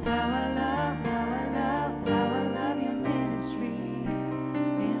love, how I love, how I love, how I love your ministry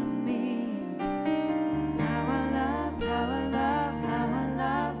in me. How I love, how I love, how I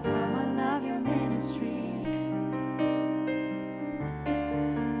love, how I love your ministry.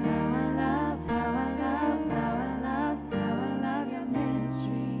 How I love, how I love, how I love, how I love your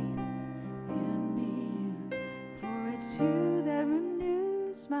ministry in me. For it's you that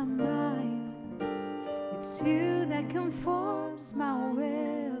renews my mind. It's you that conforms my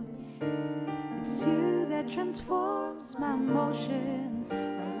will. It's you that transforms my emotions.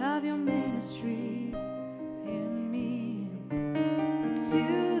 I love your ministry in me. It's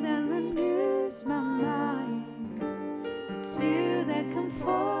you that renews my mind. It's you that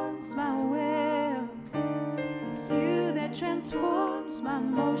conforms my will. It's you that transforms my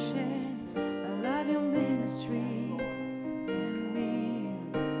emotions. I love your ministry in me.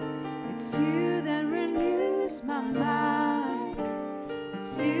 It's you that renews my mind.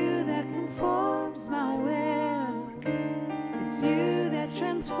 It's you that conforms my will. It's you that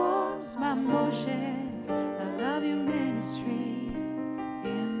transforms my emotions. I love your ministry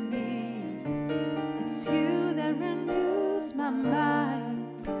in me. It's you that renews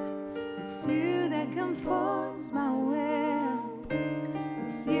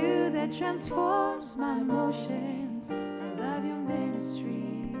that transforms my emotions. I love your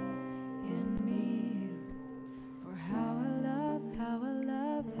ministry in me. For how I love, how I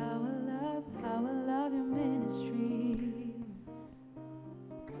love, how I love, how I love your ministry.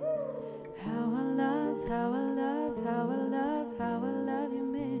 How I love, how I love, how I love, how I love your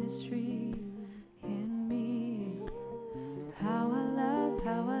ministry in me. How I love,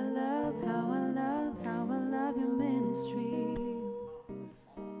 how I love, how I love, how I love your ministry.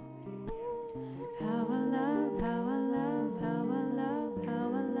 How I love, how I love, how I love,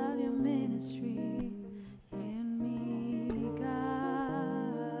 how I love your ministry in me,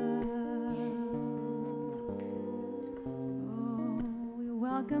 God. Oh, we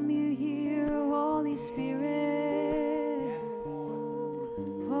welcome you here, Holy Spirit.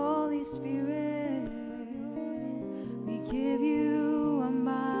 Holy Spirit, we give you our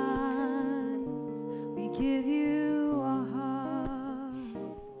minds, we give you our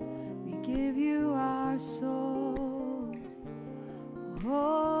hearts, we give you our soul.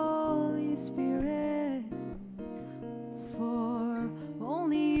 Holy Spirit, for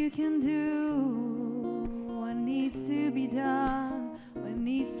only you can do what needs to be done, what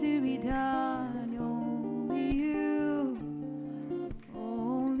needs to be done.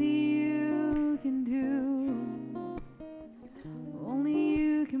 Only you can do. Only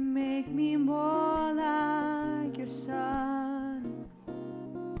you can make me more like your son.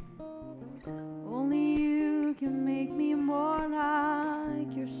 Only you can make me more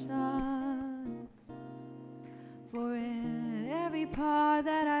like your son. For in every part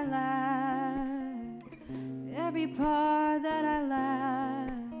that I lack, every part that I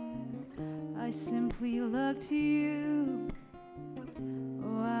lack, I simply look to you.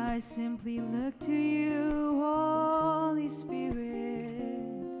 Oh, I simply look to you, Holy Spirit.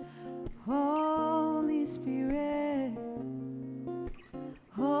 Holy Spirit.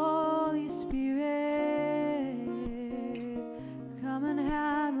 Holy Spirit, come and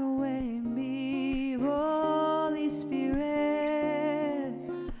have your way in me. Holy Spirit.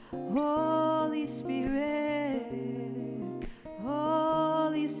 Holy Spirit.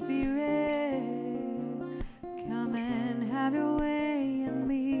 Holy Spirit, come and have your way in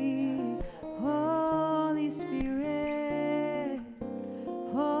me. Holy Spirit.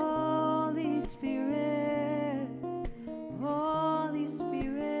 Holy Spirit. Holy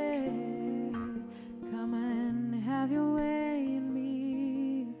Spirit, come and have your way in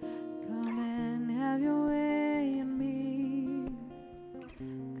me. Come and have your way in me.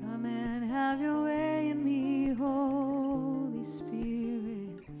 Come and have your way in me, Holy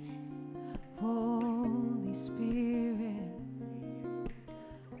Spirit. Holy Spirit.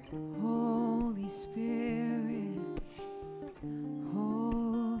 Holy Spirit.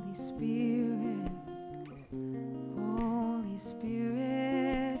 Holy Spirit. Holy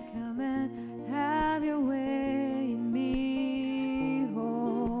Spirit, come and have your way in me.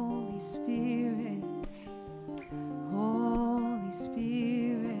 Holy Spirit. Holy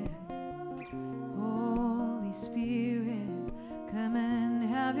Spirit. Holy Spirit, come and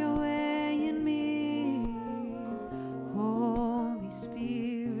have your way in me. Holy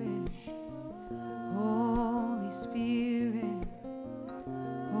Spirit. Holy Spirit.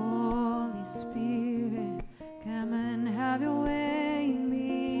 Holy Spirit, come and have your way in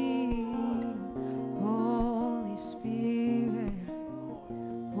me. Holy Spirit.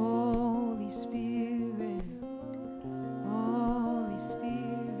 Holy Spirit. Holy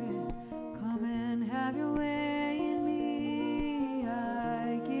Spirit, come and have your way in me.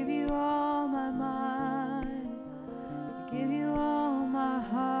 I give you all my mind, I give you all my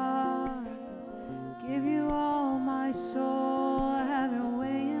heart, I give you all my soul. Have your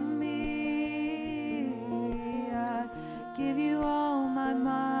way in me. I give you all my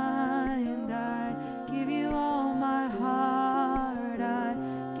mind, I give you all my heart, I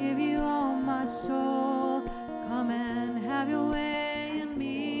give you all my soul. Come and have your way in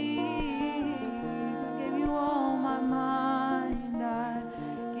me. I give you all my mind, I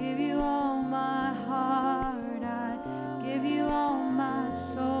give you all my heart, I give you all my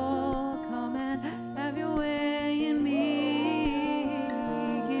soul. Come and have your way in me.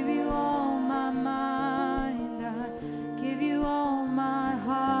 Give you all my mind, I give you all my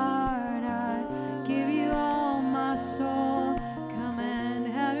heart, I give you all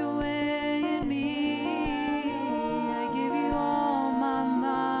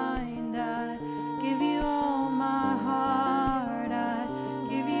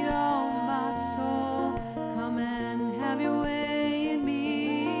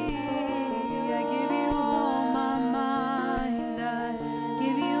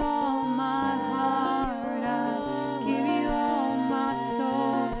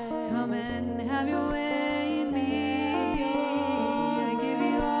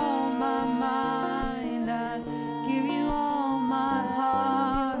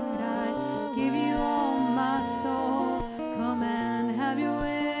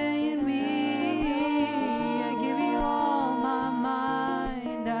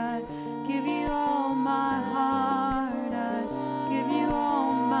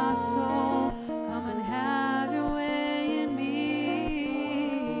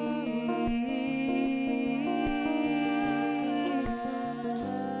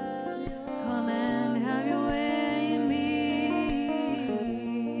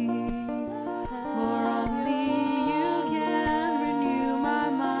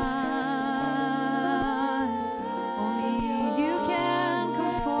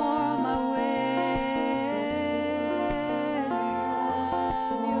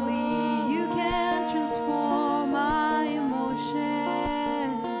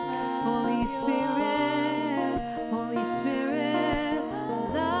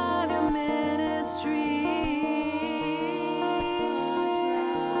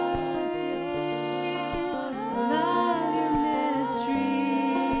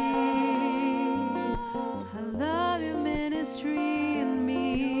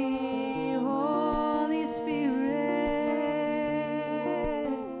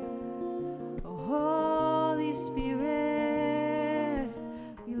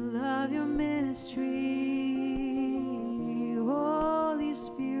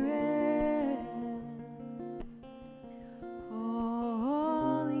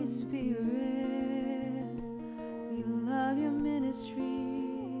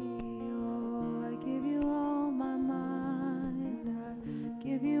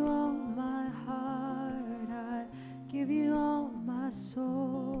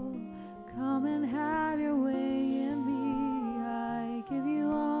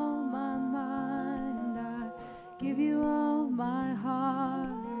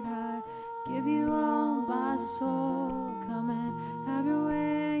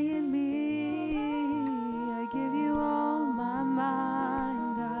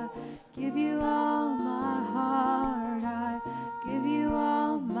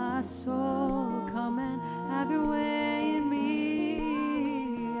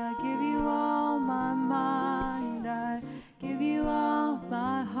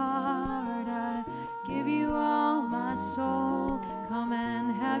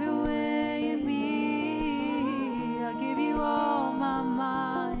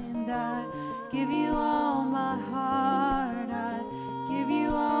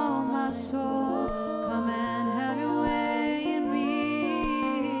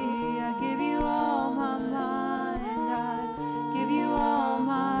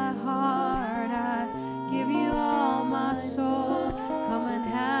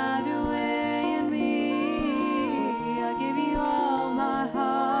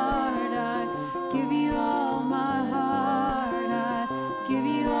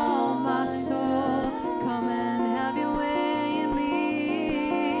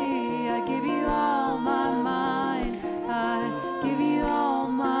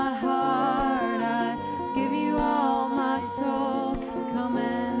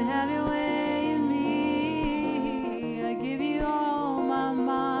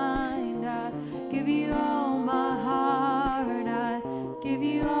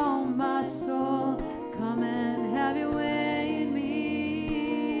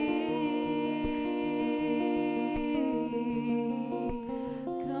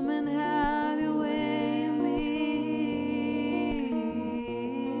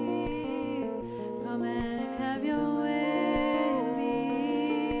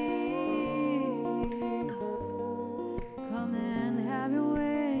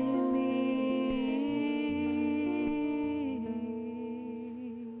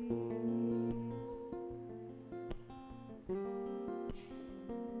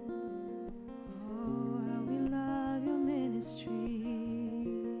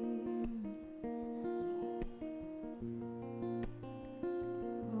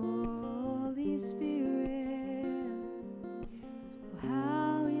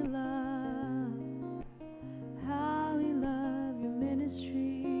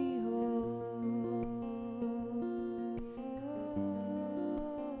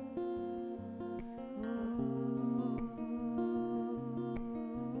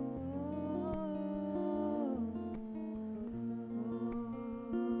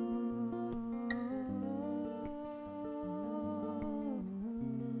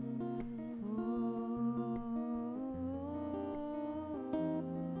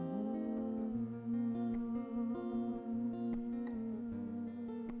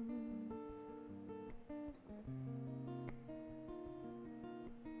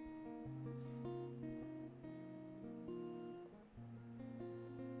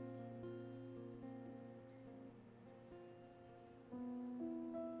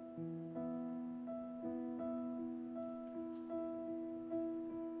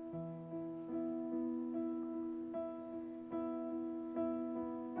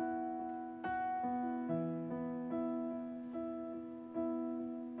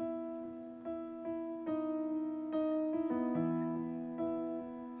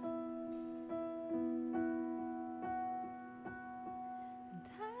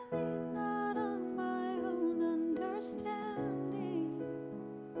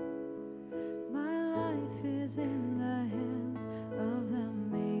is in the hands of the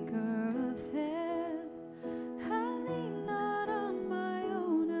maker of heaven. I lean not on my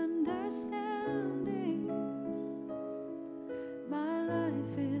own understanding. My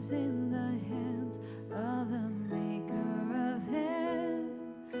life is in the hands of the maker of heaven.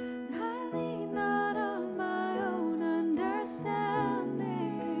 I lean not on my own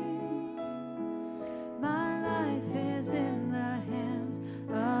understanding. My life is in the hands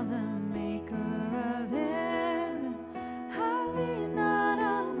of the maker of heaven. I lean not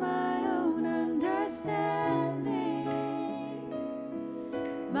on my own understanding.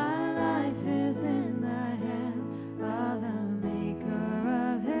 My life is in the hands of the maker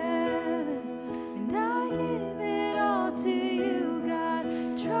of heaven. And I give it all to you, God,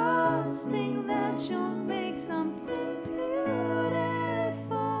 trusting that you'll make something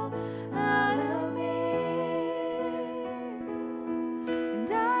beautiful out of me.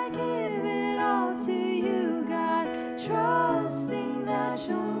 And I give it all to you, God, trusting that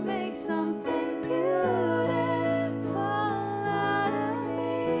you'll make something beautiful out of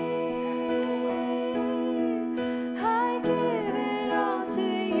me. I give it all to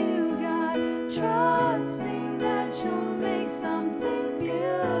you, God, trusting that you'll make something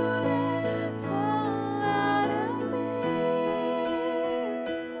beautiful out of me.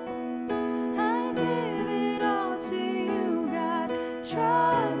 I give it all to you, God,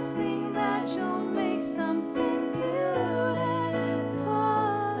 trusting that you'll make something beautiful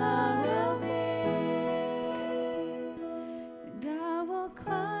out of me. And I will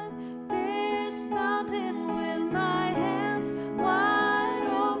climb this mountain with my hands wide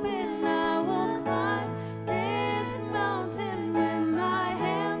open. I will climb this mountain with my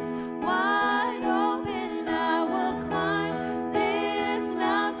hands wide open. I will climb this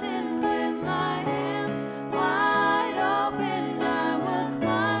mountain with my hands wide open. I will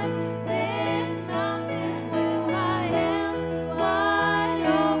climb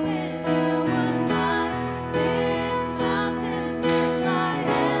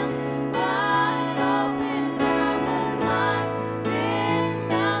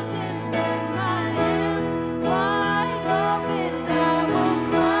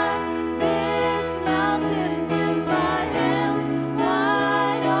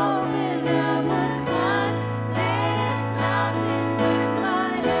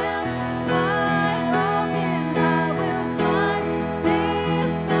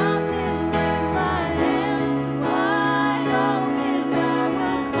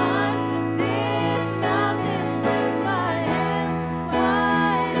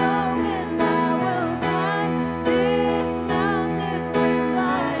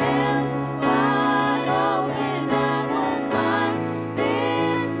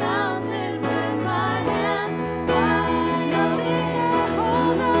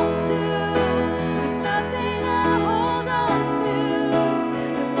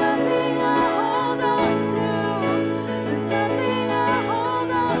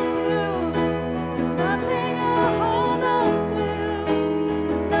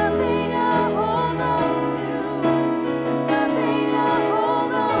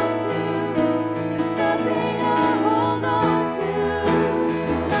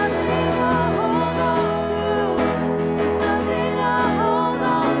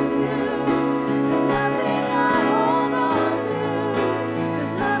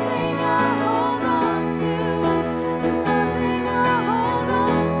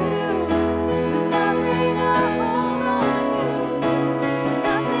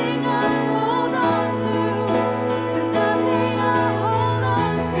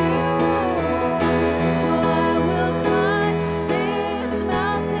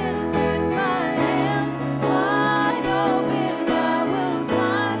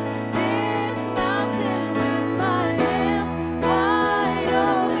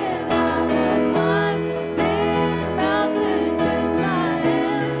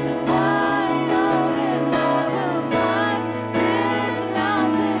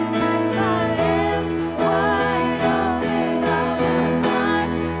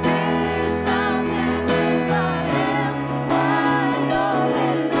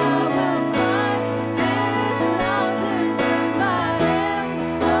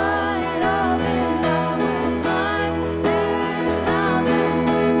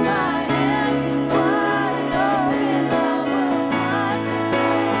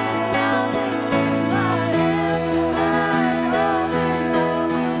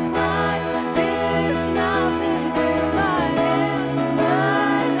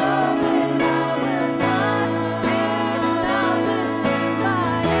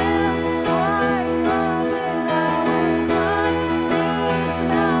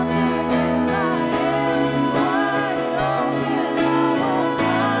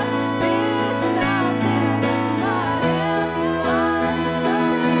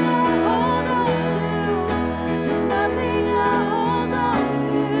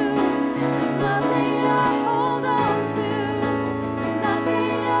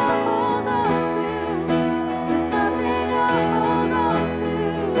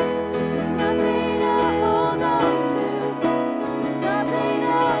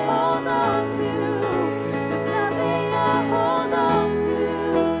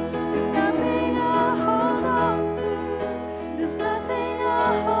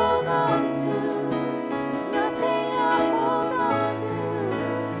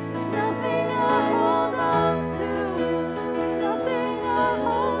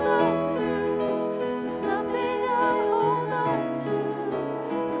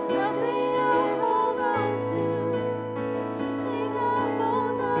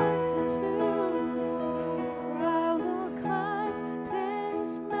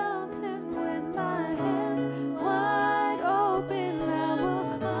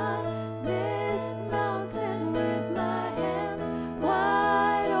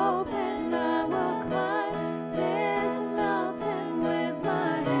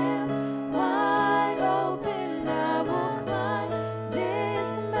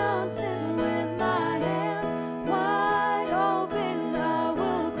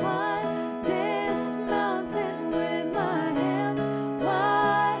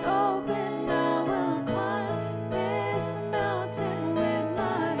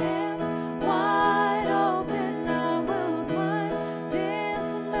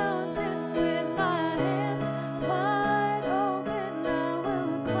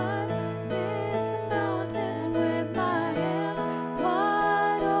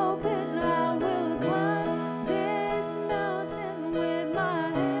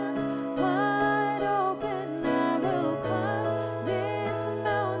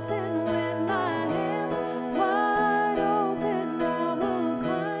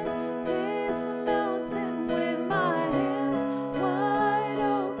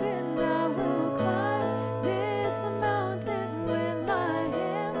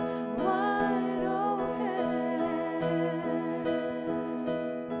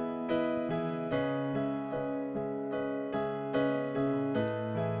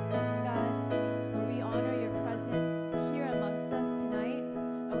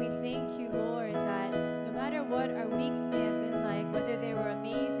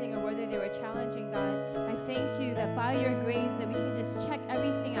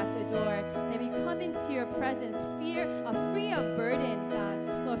your presence, free of burden,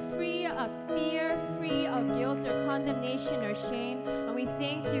 God. Lord, free of fear, free of guilt or condemnation or shame. And we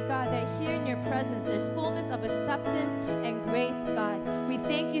thank you, God, that here in your presence there's fullness of acceptance and grace, God. We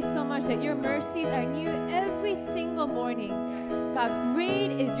thank you so much that your mercies are new every single morning. God,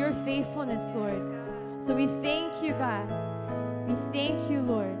 great is your faithfulness, Lord. So we thank you, God. We thank you,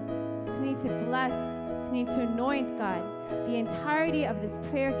 Lord. Continue to bless, continue to anoint, God, the entirety of this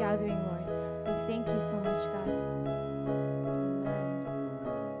prayer gathering, Lord. We thank you so much, God.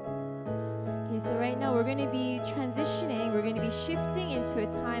 Okay, so right now we're going to be transitioning. We're going to be shifting into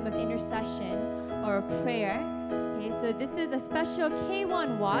a time of intercession or prayer. Okay, so this is a special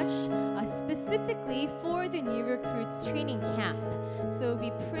K1 watch specifically for the new recruits training camp. So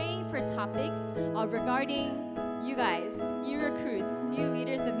we'll be praying for topics regarding you guys, new recruits, new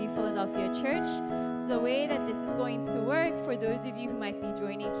leaders of New Philadelphia Church. So the way that this is going to work for those of you who might be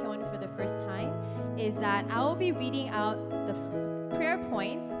joining K1 for the first time is that I will be reading out the prayer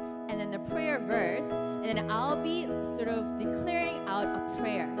points and then the prayer verse, and then I'll be sort of declaring out a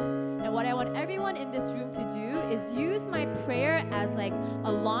prayer. And what I want everyone in this room to do is use my prayer as like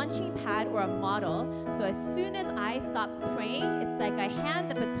a launching pad or a model. So as soon as I stop praying, it's like I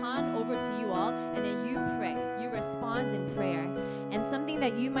hand the baton over to you all, and then you pray. You respond in prayer. And something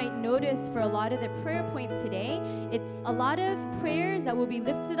that you might notice for a lot of the prayer points today, it's a lot of prayers that will be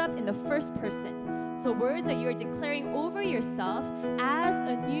lifted up in the first person. So words that you're declaring over yourself as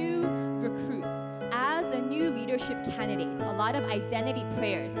a new recruit, as a new leadership candidate. A lot of identity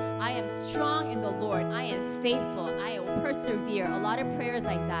prayers. I am strong in the Lord. I am faithful. I will persevere. A lot of prayers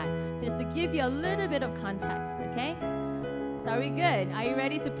like that. So just to give you a little bit of context, okay? So are we good? Are you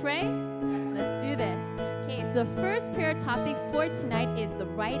ready to pray? Let's do this. Okay, so the first prayer topic for tonight is the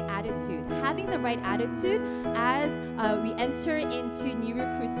right attitude. Having the right attitude as we enter into new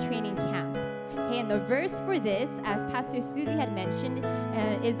recruits training camp. Okay, and the verse for this, as Pastor Susy had mentioned,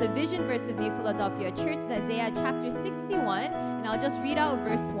 is the vision verse of New Philadelphia Church, Isaiah chapter 61, and I'll just read out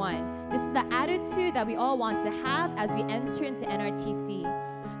verse 1. This is the attitude that we all want to have as we enter into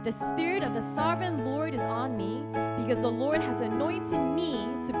NRTC. The Spirit of the Sovereign Lord is on me, because the Lord has anointed me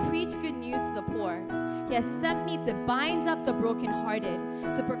to preach good news to the poor. He has sent me to bind up the brokenhearted,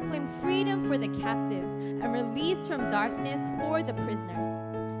 to proclaim freedom for the captives, and release from darkness for the prisoners.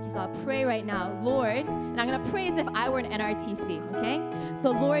 So I'll pray right now, Lord, and I'm going to pray as if I were an NRTC, okay?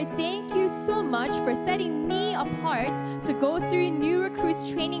 So Lord, thank you so much for setting me apart to go through new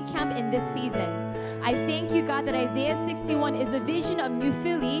recruits training camp in this season. I thank you, God, that Isaiah 61 is a vision of New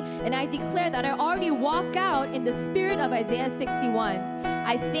Philly, and I declare that I already walk out in the spirit of Isaiah 61.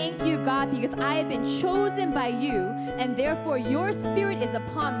 I thank you, God, because I have been chosen by you, and therefore your spirit is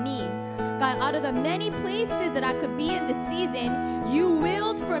upon me. God, out of the many places that I could be in this season, you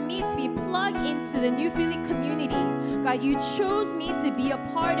willed for me to be plugged into the New Philly community. God, you chose me to be a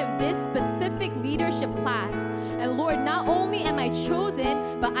part of this specific leadership class. And Lord, not only am I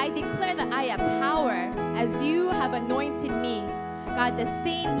chosen, but I declare that I have power as you have anointed me. God, the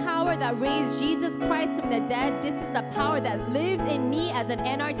same power that raised Jesus Christ from the dead, this is the power that lives in me as an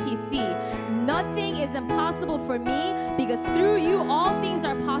NRTC. Nothing is impossible for me because through you all things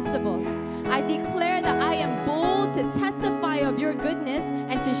are possible. I declare that I am bold to testify of your goodness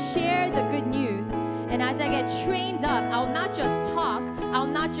and to share the good news. And as I get trained up, I'll not just talk, I'll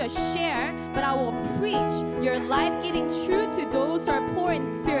not just share, but I will preach your life-giving truth to those who are poor in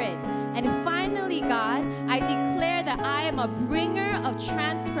spirit. And finally, God, I declare that I am a bringer of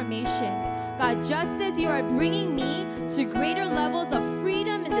transformation. God, just as you are bringing me to greater levels of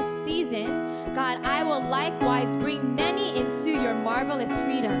freedom in this season, God, I will likewise bring many into your marvelous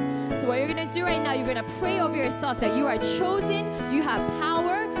freedom. So what you're going to do right now, you're going to pray over yourself that you are chosen, you have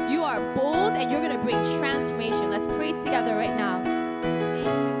power, you are bold, and you're going to bring transformation. Let's pray together right now.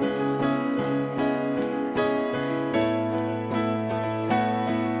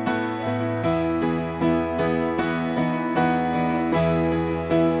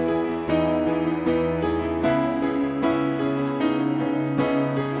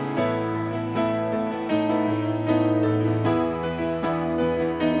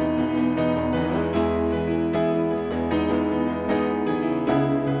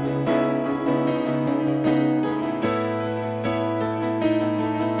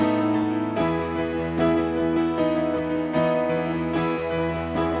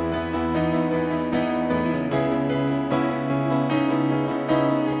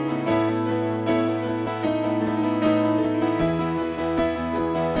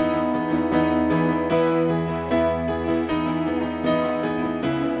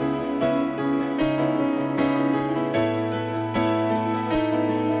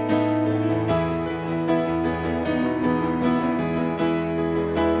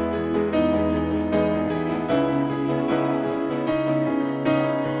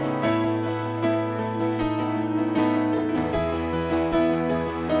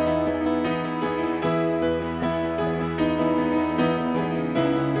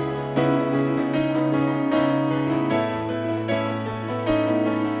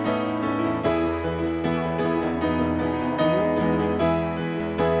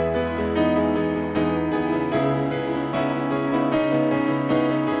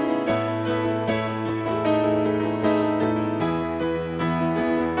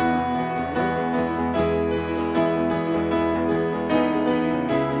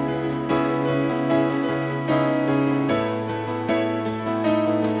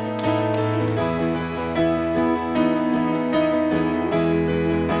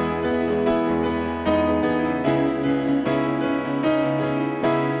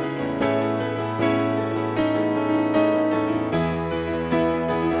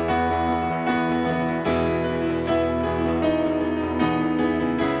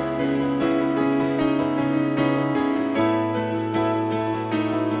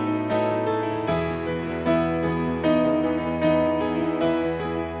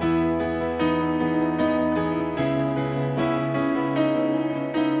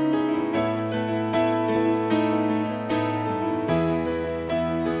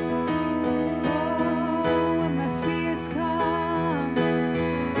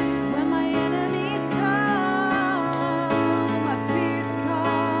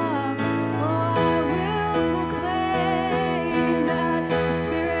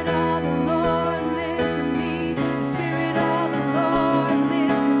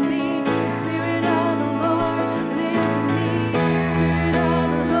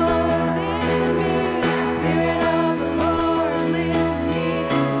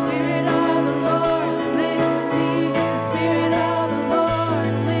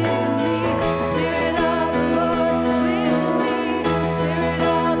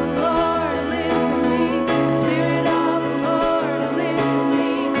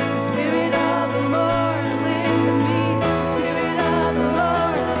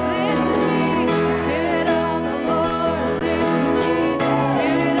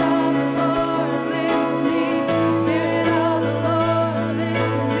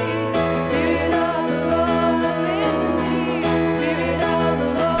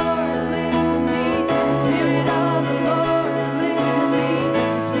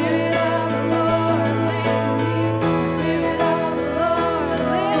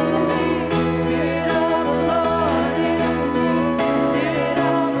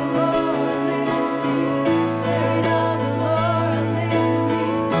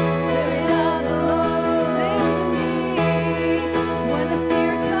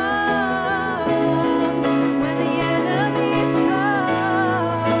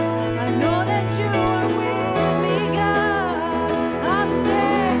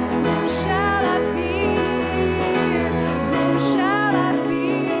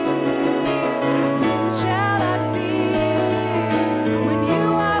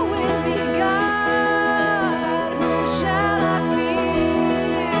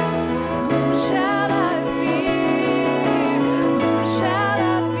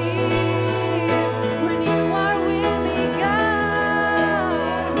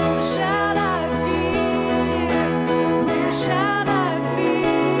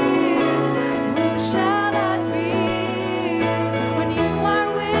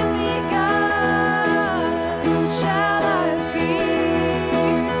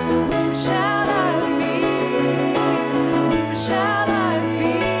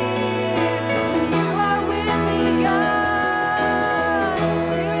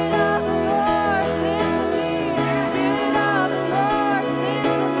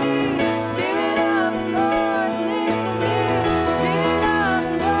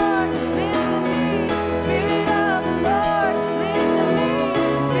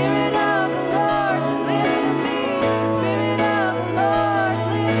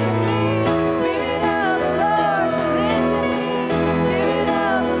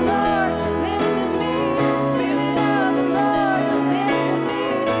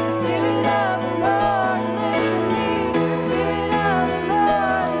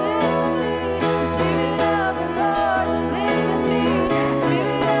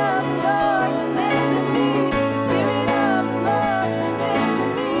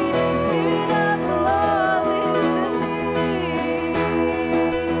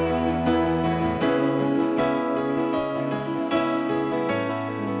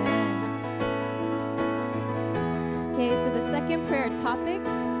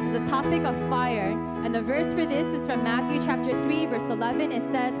 It's the topic of fire. And the verse for this is from Matthew chapter 3, verse 11. It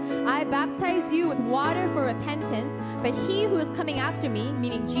says, I baptize you with water for repentance, but he who is coming after me,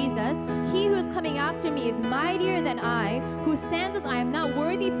 meaning Jesus, he who is coming after me is mightier than I, whose sandals I am not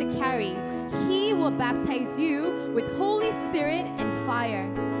worthy to carry. He will baptize you with Holy Spirit and fire.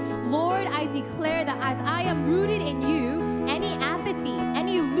 Lord, I declare that as I am rooted in you, any apathy,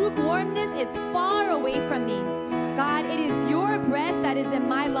 any lukewarmness is far away from me. God, it is your breath that is in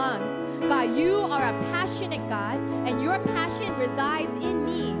my lungs. God, you are a passionate God, and your passion resides in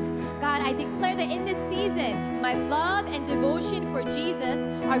me. God, I declare that in this season, my love and devotion for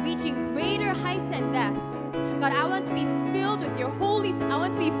Jesus are reaching greater heights and depths. God, I want to be filled with your Holy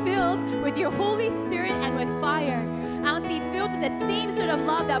Spirit and with fire. I want to be filled with the same sort of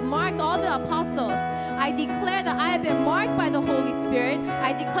love that marked all the apostles. I declare that I have been marked by the Holy Spirit.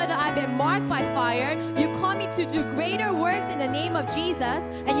 I declare that I've been marked by fire. You call me to do greater works in the name of Jesus,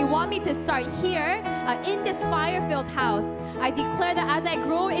 and you want me to start here in this fire-filled house. I declare that as I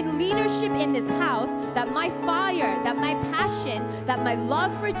grow in leadership in this house, that my fire, that my passion, that my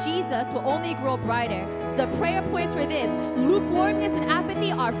love for Jesus will only grow brighter. So the prayer points for this: lukewarmness and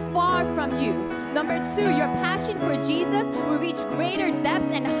apathy are far from you. Number 2, your passion for Jesus will reach greater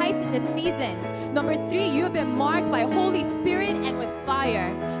depths and heights in this season. Number 3, you have been marked by Holy Spirit and with fire.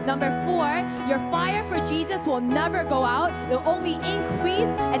 Number 4, your fire for Jesus will never go out. It'll only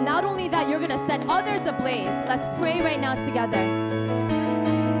increase. And not only that, you're going to set others ablaze. Let's pray right now together.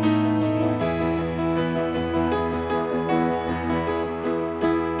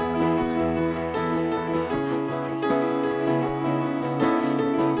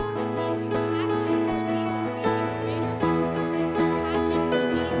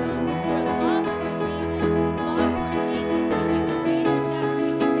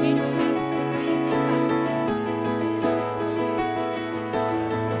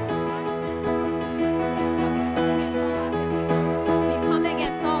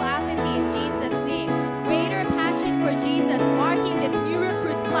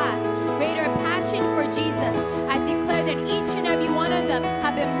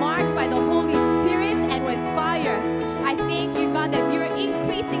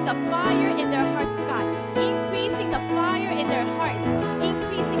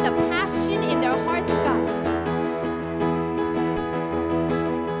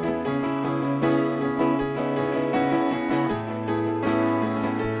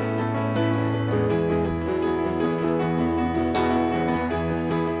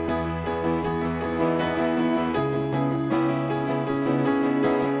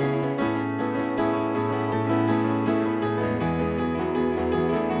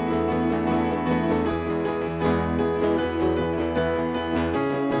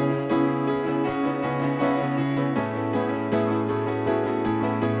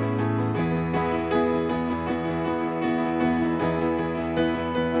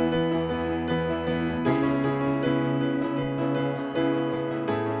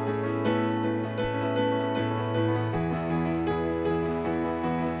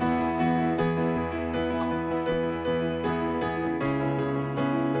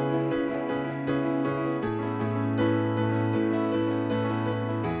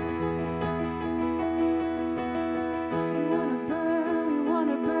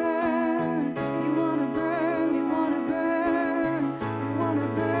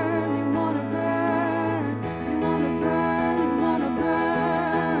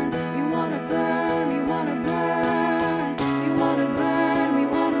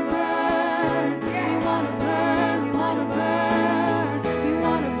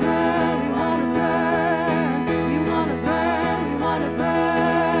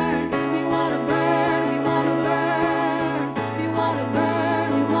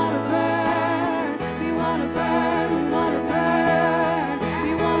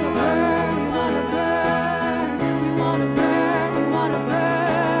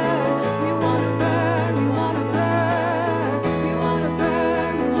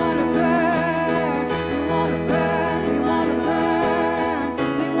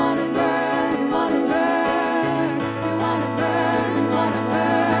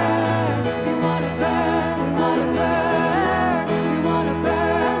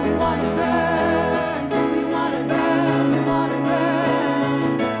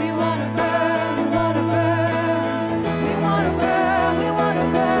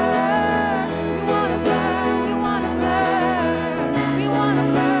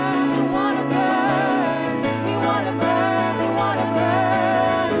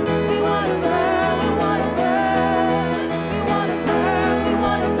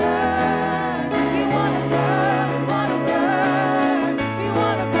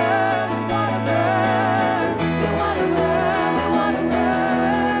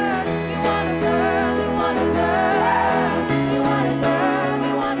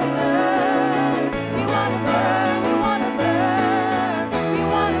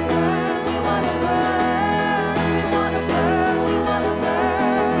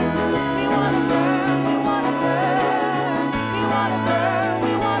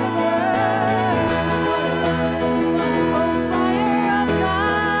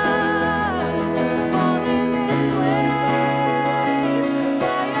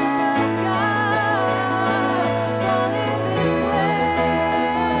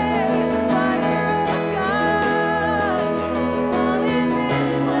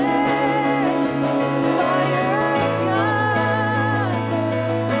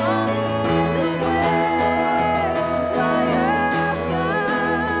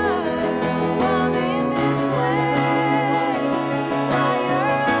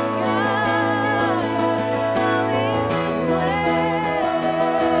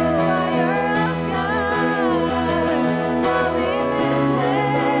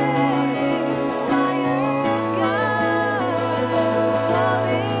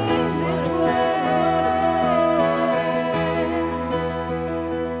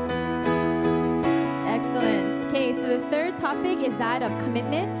 that of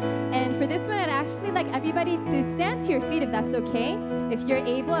commitment. And for this one, I'd actually like everybody to stand to your feet if that's okay. If you're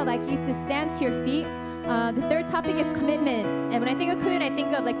able, I'd like you to stand to your feet. The third topic is commitment. And when I think of commitment, I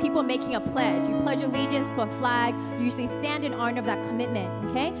think of like people making a pledge. You pledge allegiance to a flag. You usually stand in honor of that commitment,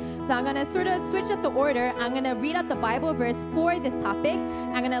 okay? So I'm going to sort of switch up the order. I'm going to read out the Bible verse for this topic.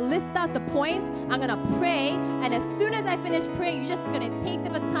 I'm going to list out the points. I'm going to pray. And as soon as I finish praying, you're just going to take the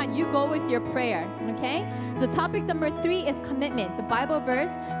baton. You go with your prayer, okay? So topic number 3 is commitment. The Bible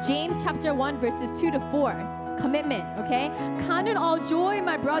verse, James chapter 1, verses 2 to 4. Commitment, okay? Count it all joy,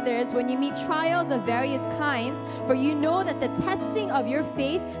 my brothers, when you meet trials of various kinds, for you know that the testing of your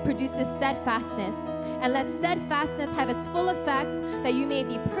faith produces steadfastness. And let steadfastness have its full effect, that you may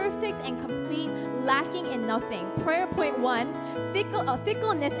be perfect and complete, lacking in nothing. Prayer point 1,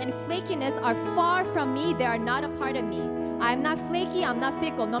 fickleness and flakiness are far from me. They are not a part of me. I'm not flaky, I'm not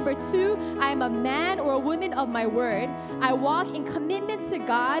fickle. Number 2, I am a man or a woman of my word. I walk in commitment to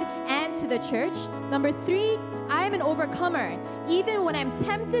God and to the church. Number 3, I am an overcomer. Even when I'm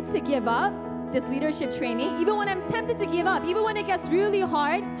tempted to give up this leadership training, even when I'm tempted to give up, even when it gets really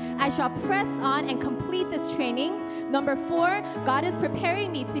hard, I shall press on and complete this training. Number 4, God is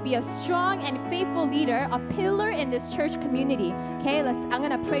preparing me to be a strong and faithful leader, a pillar in this church community. Okay, I'm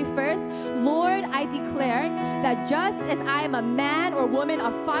gonna pray first. Lord, I declare that just as I am a man or woman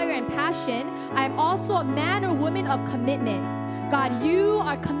of fire and passion, I am also a man or woman of commitment. God, you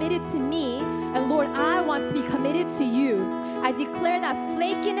are committed to me, and Lord, I want to be committed to you. I declare that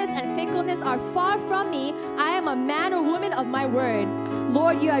flakiness and fickleness are far from me. I am a man or woman of my word.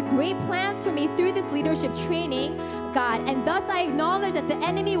 Lord, you have great plans for me through this leadership training, God, and thus I acknowledge that the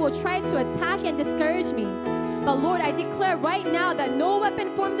enemy will try to attack and discourage me. But Lord, I declare right now that no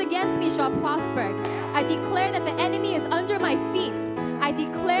weapon formed against me shall prosper. I declare that the enemy is under my feet. I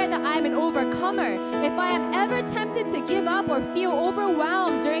declare that I am an overcomer. If I am ever tempted to give up or feel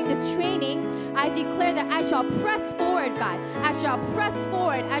overwhelmed during this training, I declare that I shall press forward, God. I shall press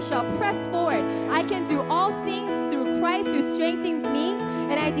forward. I shall press forward. I can do all things through Christ who strengthens me.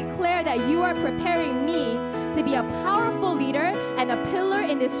 And I declare that you are preparing me to be a powerful leader and a pillar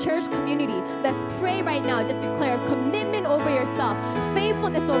in this church community. Let's pray right now. Just declare commitment over yourself,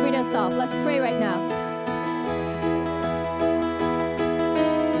 faithfulness over yourself. Let's pray right now.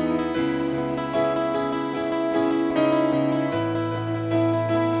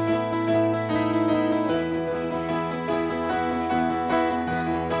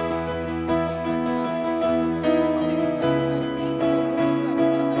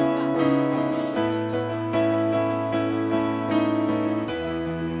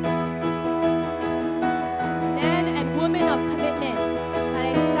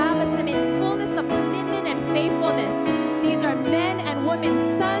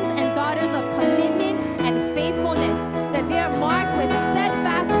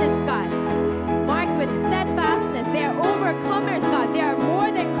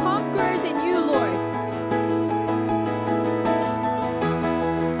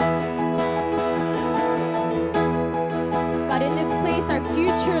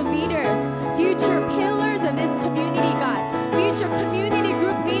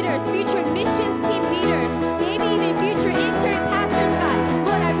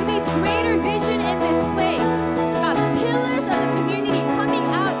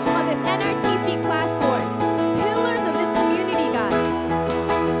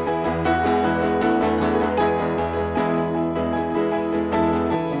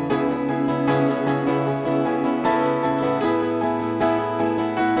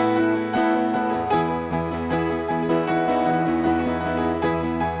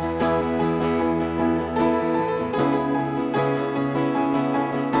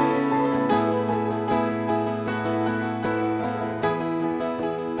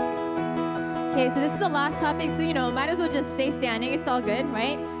 So, might as well just stay standing. It's all good,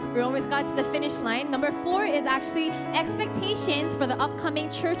 right? We almost got to the finish line. Number 4 is actually expectations for the upcoming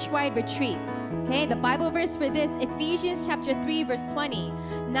church-wide retreat. Okay, the Bible verse for this, Ephesians chapter 3, verse 20.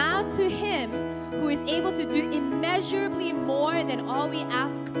 Now to him who is able to do immeasurably more than all we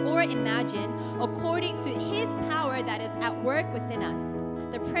ask or imagine, according to his power that is at work within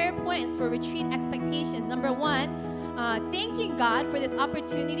us. The prayer points for retreat expectations. Number 1, thanking God for this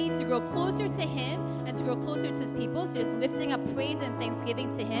opportunity to grow closer to him and to grow closer to his people. So just lifting up praise and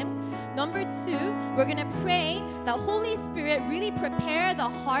thanksgiving to him. Number 2, we're going to pray that Holy Spirit really prepare the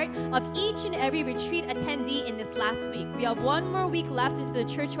heart of each and every retreat attendee in this last week. We have one more week left into the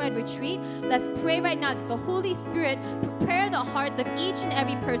church-wide retreat. Let's pray right now that the Holy Spirit prepare the hearts of each and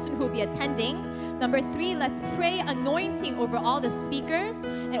every person who will be attending. Number 3, let's pray anointing over all the speakers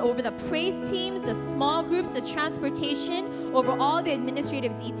and over the praise teams, the small groups, the transportation, over all the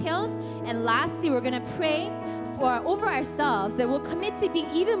administrative details. And lastly, we're going to pray over ourselves that we'll commit to being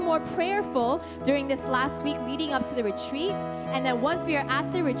even more prayerful during this last week leading up to the retreat. And then once we are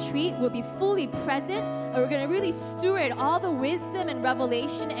at the retreat, we'll be fully present, and we're going to really steward all the wisdom and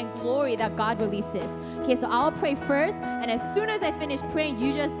revelation and glory that God releases. Okay, so I'll pray first, and as soon as I finish praying,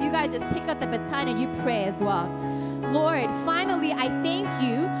 you guys just pick up the baton and you pray as well. Lord, finally, I thank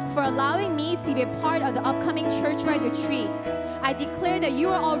you for allowing me to be a part of the upcoming church-wide retreat. I declare that you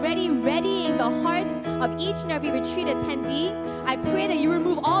are already readying the hearts of each and every retreat attendee. I pray that you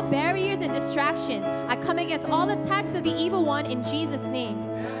remove all barriers and distractions. I come against all attacks of the evil one in Jesus' name.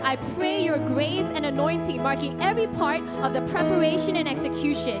 I pray your grace and anointing marking every part of the preparation and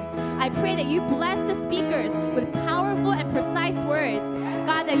execution. I pray that you bless the speakers with powerful and precise words.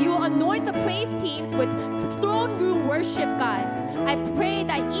 God, that you will anoint the praise teams with throne room worship, God. I pray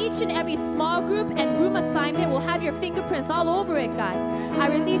that each and every small group and room assignment will have your fingerprints all over it, God. I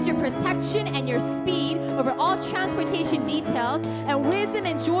release your protection and your speed over all transportation details and wisdom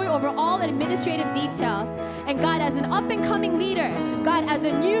and joy over all administrative details. And God, as an up-and-coming leader, God, as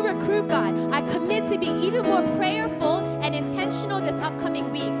a new recruit, God, I commit to being even more prayerful and intentional this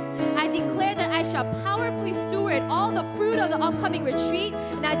upcoming week. I declare that I shall powerfully steward all the fruit of the upcoming retreat,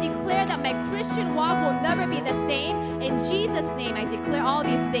 and I declare that my Christian walk will never be the same. In Jesus' name, I declare all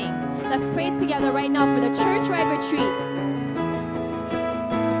these things. Let's pray together right now for the church-wide retreat.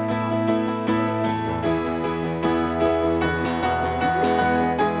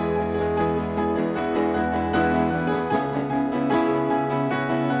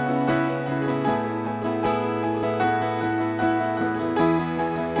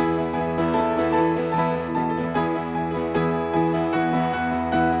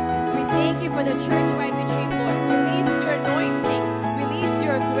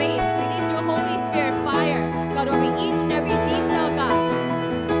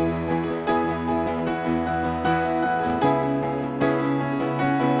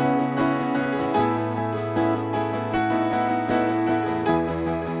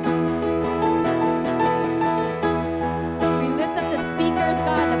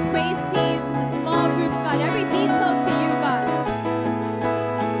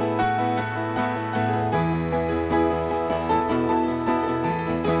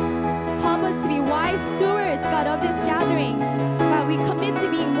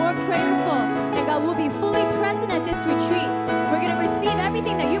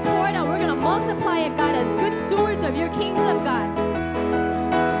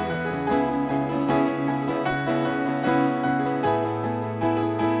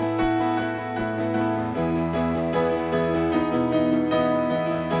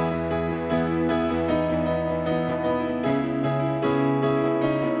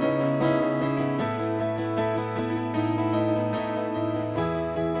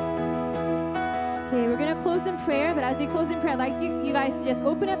 As we close in prayer, I'd like you guys to just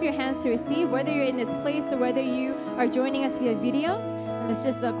open up your hands to receive, whether you're in this place or whether you are joining us via video. And let's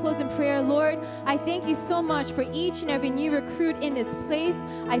just close in prayer. Lord, I thank you so much for each and every new recruit in this place.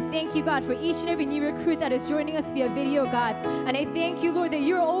 I thank you, God, for each and every new recruit that is joining us via video, God. And I thank you, Lord, that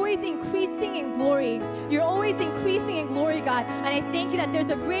you're always increasing in glory. You're always increasing in glory, God. And I thank you that there's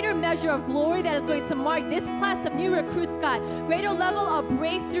a greater measure of glory that is going to mark this class of new recruits, God. Greater level of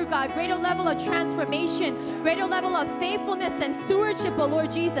breakthrough, God. Greater level of transformation. Greater level of faithfulness and stewardship, oh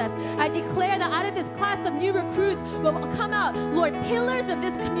Lord Jesus. I declare that out of this class of new recruits will come out, Lord, pillars of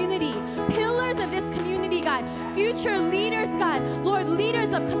this community. Pillars of this community, God. Future leaders, God. Lord,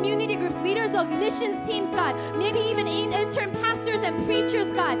 leaders of community groups, leaders of missions teams, God. Maybe even intern pastors and preachers,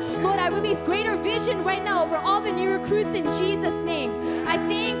 God. Lord, I release greater vision right now over all the new recruits in Jesus' name. I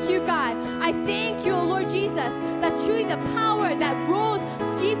thank you, God. I thank you, oh Lord Jesus, that truly the power that rose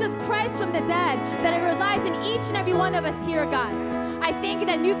Jesus Christ from the dead, that it resides in each and every one of us here, God. I thank you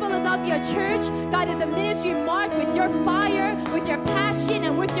that New Philadelphia Church, God, is a ministry marked with your fire, with your passion,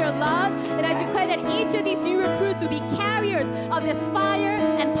 and with your love. And I declare that each of these new recruits will be carriers of this fire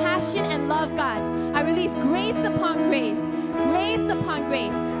and passion and love, God. I release grace upon grace, grace upon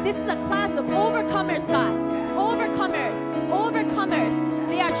grace. This is a class of overcomers, God. Overcomers, overcomers.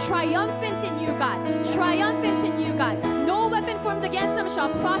 They are triumphant in you, God. Triumphant in you, God. No weapon formed against them shall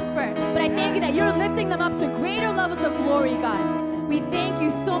prosper. But I thank you that you're lifting them up to greater levels of glory, God. We thank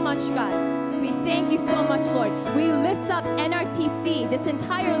you so much, God. We thank you so much, Lord. We lift up NRTC, this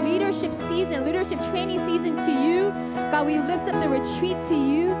entire leadership season, leadership training season to you. God, we lift up the retreat to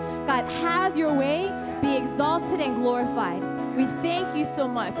you. God, have your way. Be exalted and glorified. We thank you so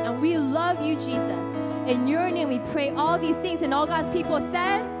much, and we love you, Jesus. In your name, we pray all these things, and all God's people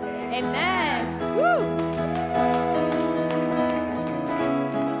said, Amen. Woo!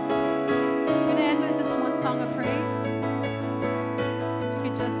 I'm going to end with just one song of praise. You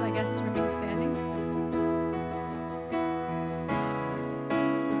could just, I guess, remain standing.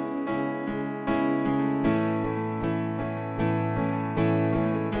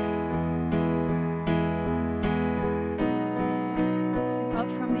 Sing Up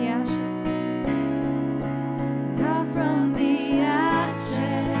from the Ashes. Up from the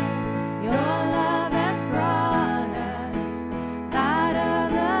ashes, your love has brought us out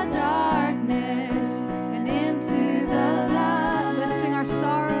of the darkness and into the light, lifting our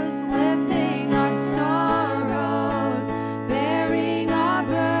sorrows, bearing our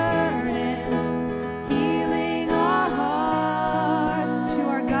burdens, healing our hearts. To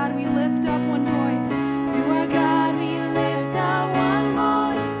our God we lift up one voice. To our God we lift up one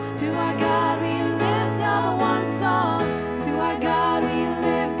voice. To our God we lift up one song. To our God we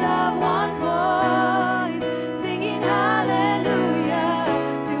lift up one voice, singing hallelujah.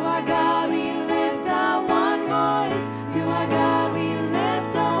 To our God we lift up one voice. To our God we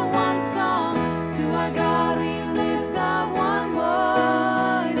lift up one song. To our God we lift up one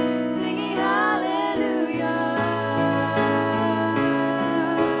voice, singing hallelujah.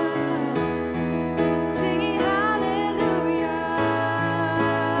 Singing hallelujah.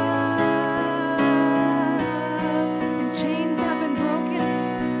 Sing, chains have been broken.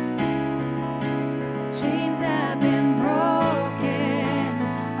 Chains have been broken.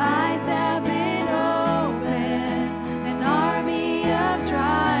 Eyes have been opened. An army of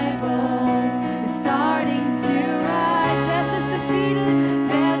dry bones is starting to rise. Death is defeated.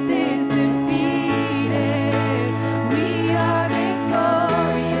 Death is defeated. We are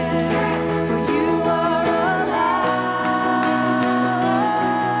victorious. For you are alive.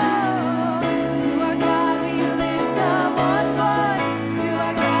 To our God we lift up one voice. To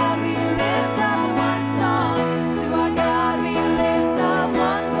our God we lift up one song. To our God we lift up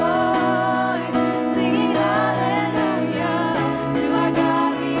one voice, singing hallelujah. To our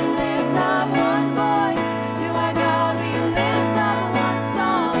God we lift up one voice. To our God we lift up one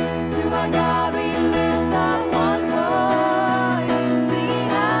song. To our God we lift up one voice, singing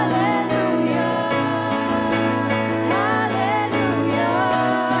hallelujah. Hallelujah.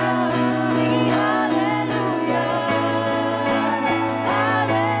 Singing hallelujah.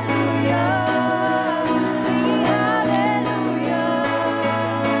 Hallelujah. Singing hallelujah.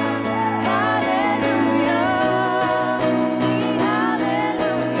 Hallelujah. Singing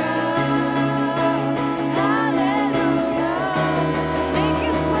hallelujah. Hallelujah. Make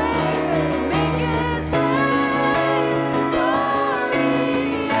his praise. Make his praise. Glorious.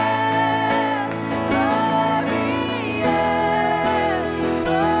 Glorious.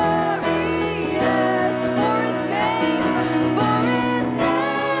 Glorious. For his name. For his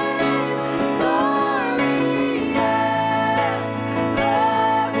name is glorious.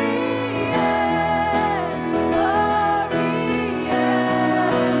 Glorious. Glorious.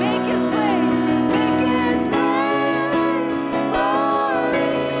 Make his praise. Make his praise. Glorious.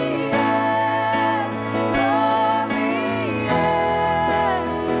 Glorious.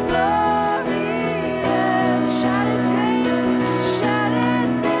 Glorious. Shout his name. Shout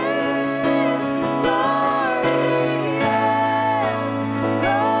his name. Glorious.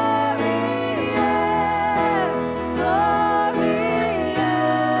 Glorious.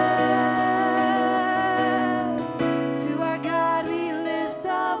 To our God we lift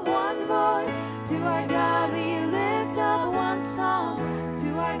up one voice. To our God we lift up one song. To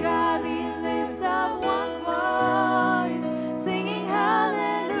our God we lift up one voice, singing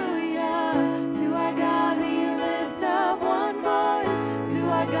hallelujah. To our God we lift up one voice. To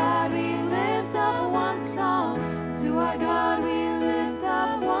our God we lift up one song. To our God we lift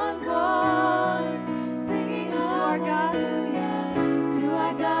up one voice, singing to our God. To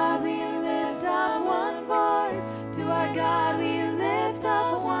our God we lift up one voice. To our God we lift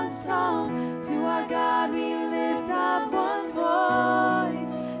up one song. To our God we lift up one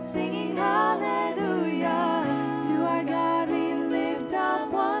voice, singing hallelujah. To our God we lift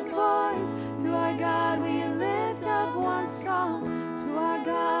up one voice. To our God we lift up one song. To our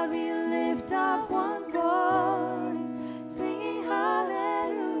God we lift up one voice, singing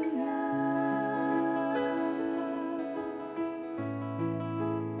hallelujah.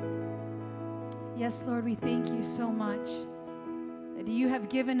 Yes, Lord, we thank you so much that you have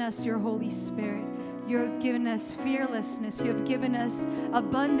given us your Holy Spirit. You have given us fearlessness. You have given us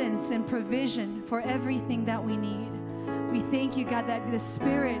abundance and provision for everything that we need. We thank you, God, that the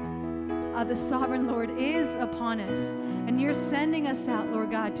Spirit the sovereign Lord, is upon us. And you're sending us out,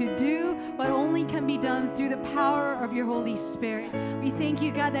 Lord God, to do what only can be done through the power of your Holy Spirit. We thank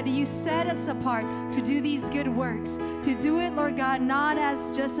you, God, that you set us apart to do these good works, to do it, Lord God, not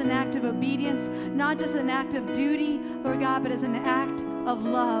as just an act of obedience, not just an act of duty, Lord God, but as an act of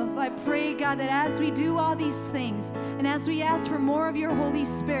love. I pray, God, that as we do all these things and as we ask for more of your Holy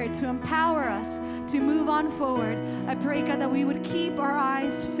Spirit to empower us to move on forward, I pray, God, that we would keep our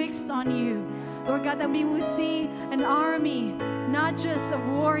eyes fixed on you. Lord God, that we would see an army, not just of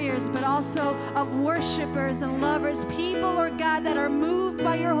warriors, but also of worshipers and lovers, people, Lord God, that are moved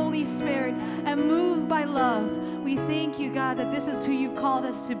by your Holy Spirit and moved by love. We thank you, God, that this is who you've called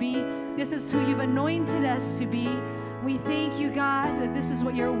us to be. This is who you've anointed us to be. We thank you, God, that this is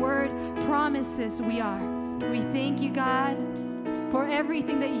what your word promises we are. We thank you, God, for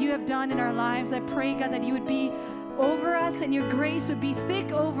everything that you have done in our lives. I pray, God, that you would be over us and your grace would be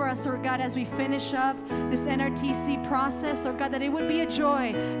thick over us, Lord God, as we finish up this NRTC process, Lord God, that it would be a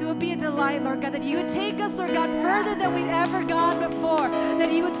joy, it would be a delight, Lord God, that you would take us, Lord God, further than we'd ever gone before,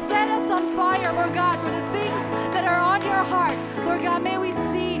 that you would set us on fire, Lord God, for the things that are on your heart. Lord God, may we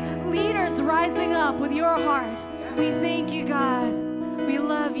see leaders rising up with your heart. We thank you, God. We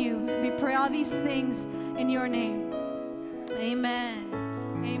love you. We pray all these things in your name. Amen.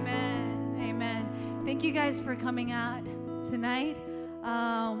 Amen. Amen. Thank you guys for coming out tonight.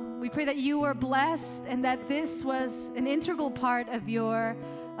 We pray that you were blessed and that this was an integral part of your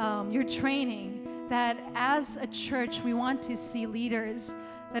training, that as a church we want to see leaders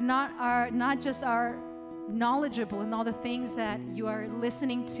that not just are knowledgeable in all the things that you are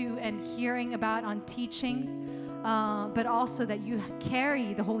listening to and hearing about on teaching, but also that you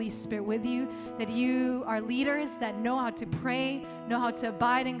carry the Holy Spirit with you, that you are leaders that know how to pray, know how to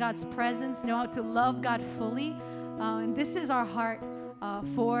abide in God's presence, know how to love God fully. And this is our heart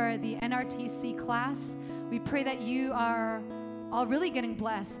for the NRTC class. We pray that you are all really getting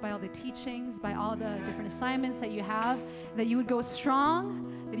blessed by all the teachings, by all the different assignments that you have, that you would go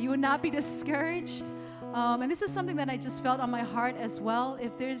strong, that you would not be discouraged. And this is something that I just felt on my heart as well.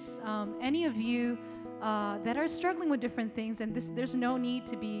 If there's any of you that are struggling with different things, and there's no need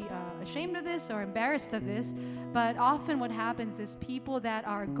to be ashamed of this or embarrassed of this, but often what happens is people that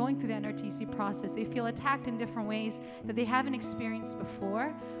are going through the NRTC process, they feel attacked in different ways that they haven't experienced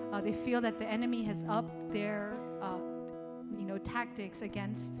before. They feel that the enemy has upped their tactics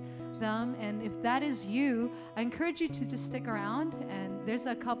against them, and if that is you, I encourage you to just stick around. And there's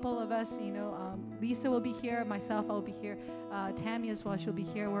a couple of us, Lisa will be here, myself, I will be here, Tammy as well, she'll be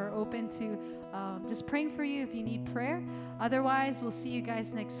here. We're open to just praying for you if you need prayer. Otherwise, we'll see you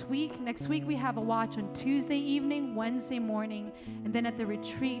guys next week. Next week we have a watch on Tuesday evening, Wednesday morning, and then at the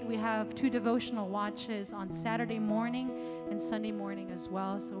retreat we have 2 devotional watches on Saturday morning and Sunday morning as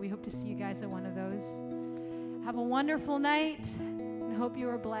well. So we hope to see you guys at one of those. Have a wonderful night and hope you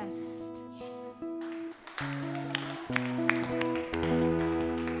are blessed. Yes.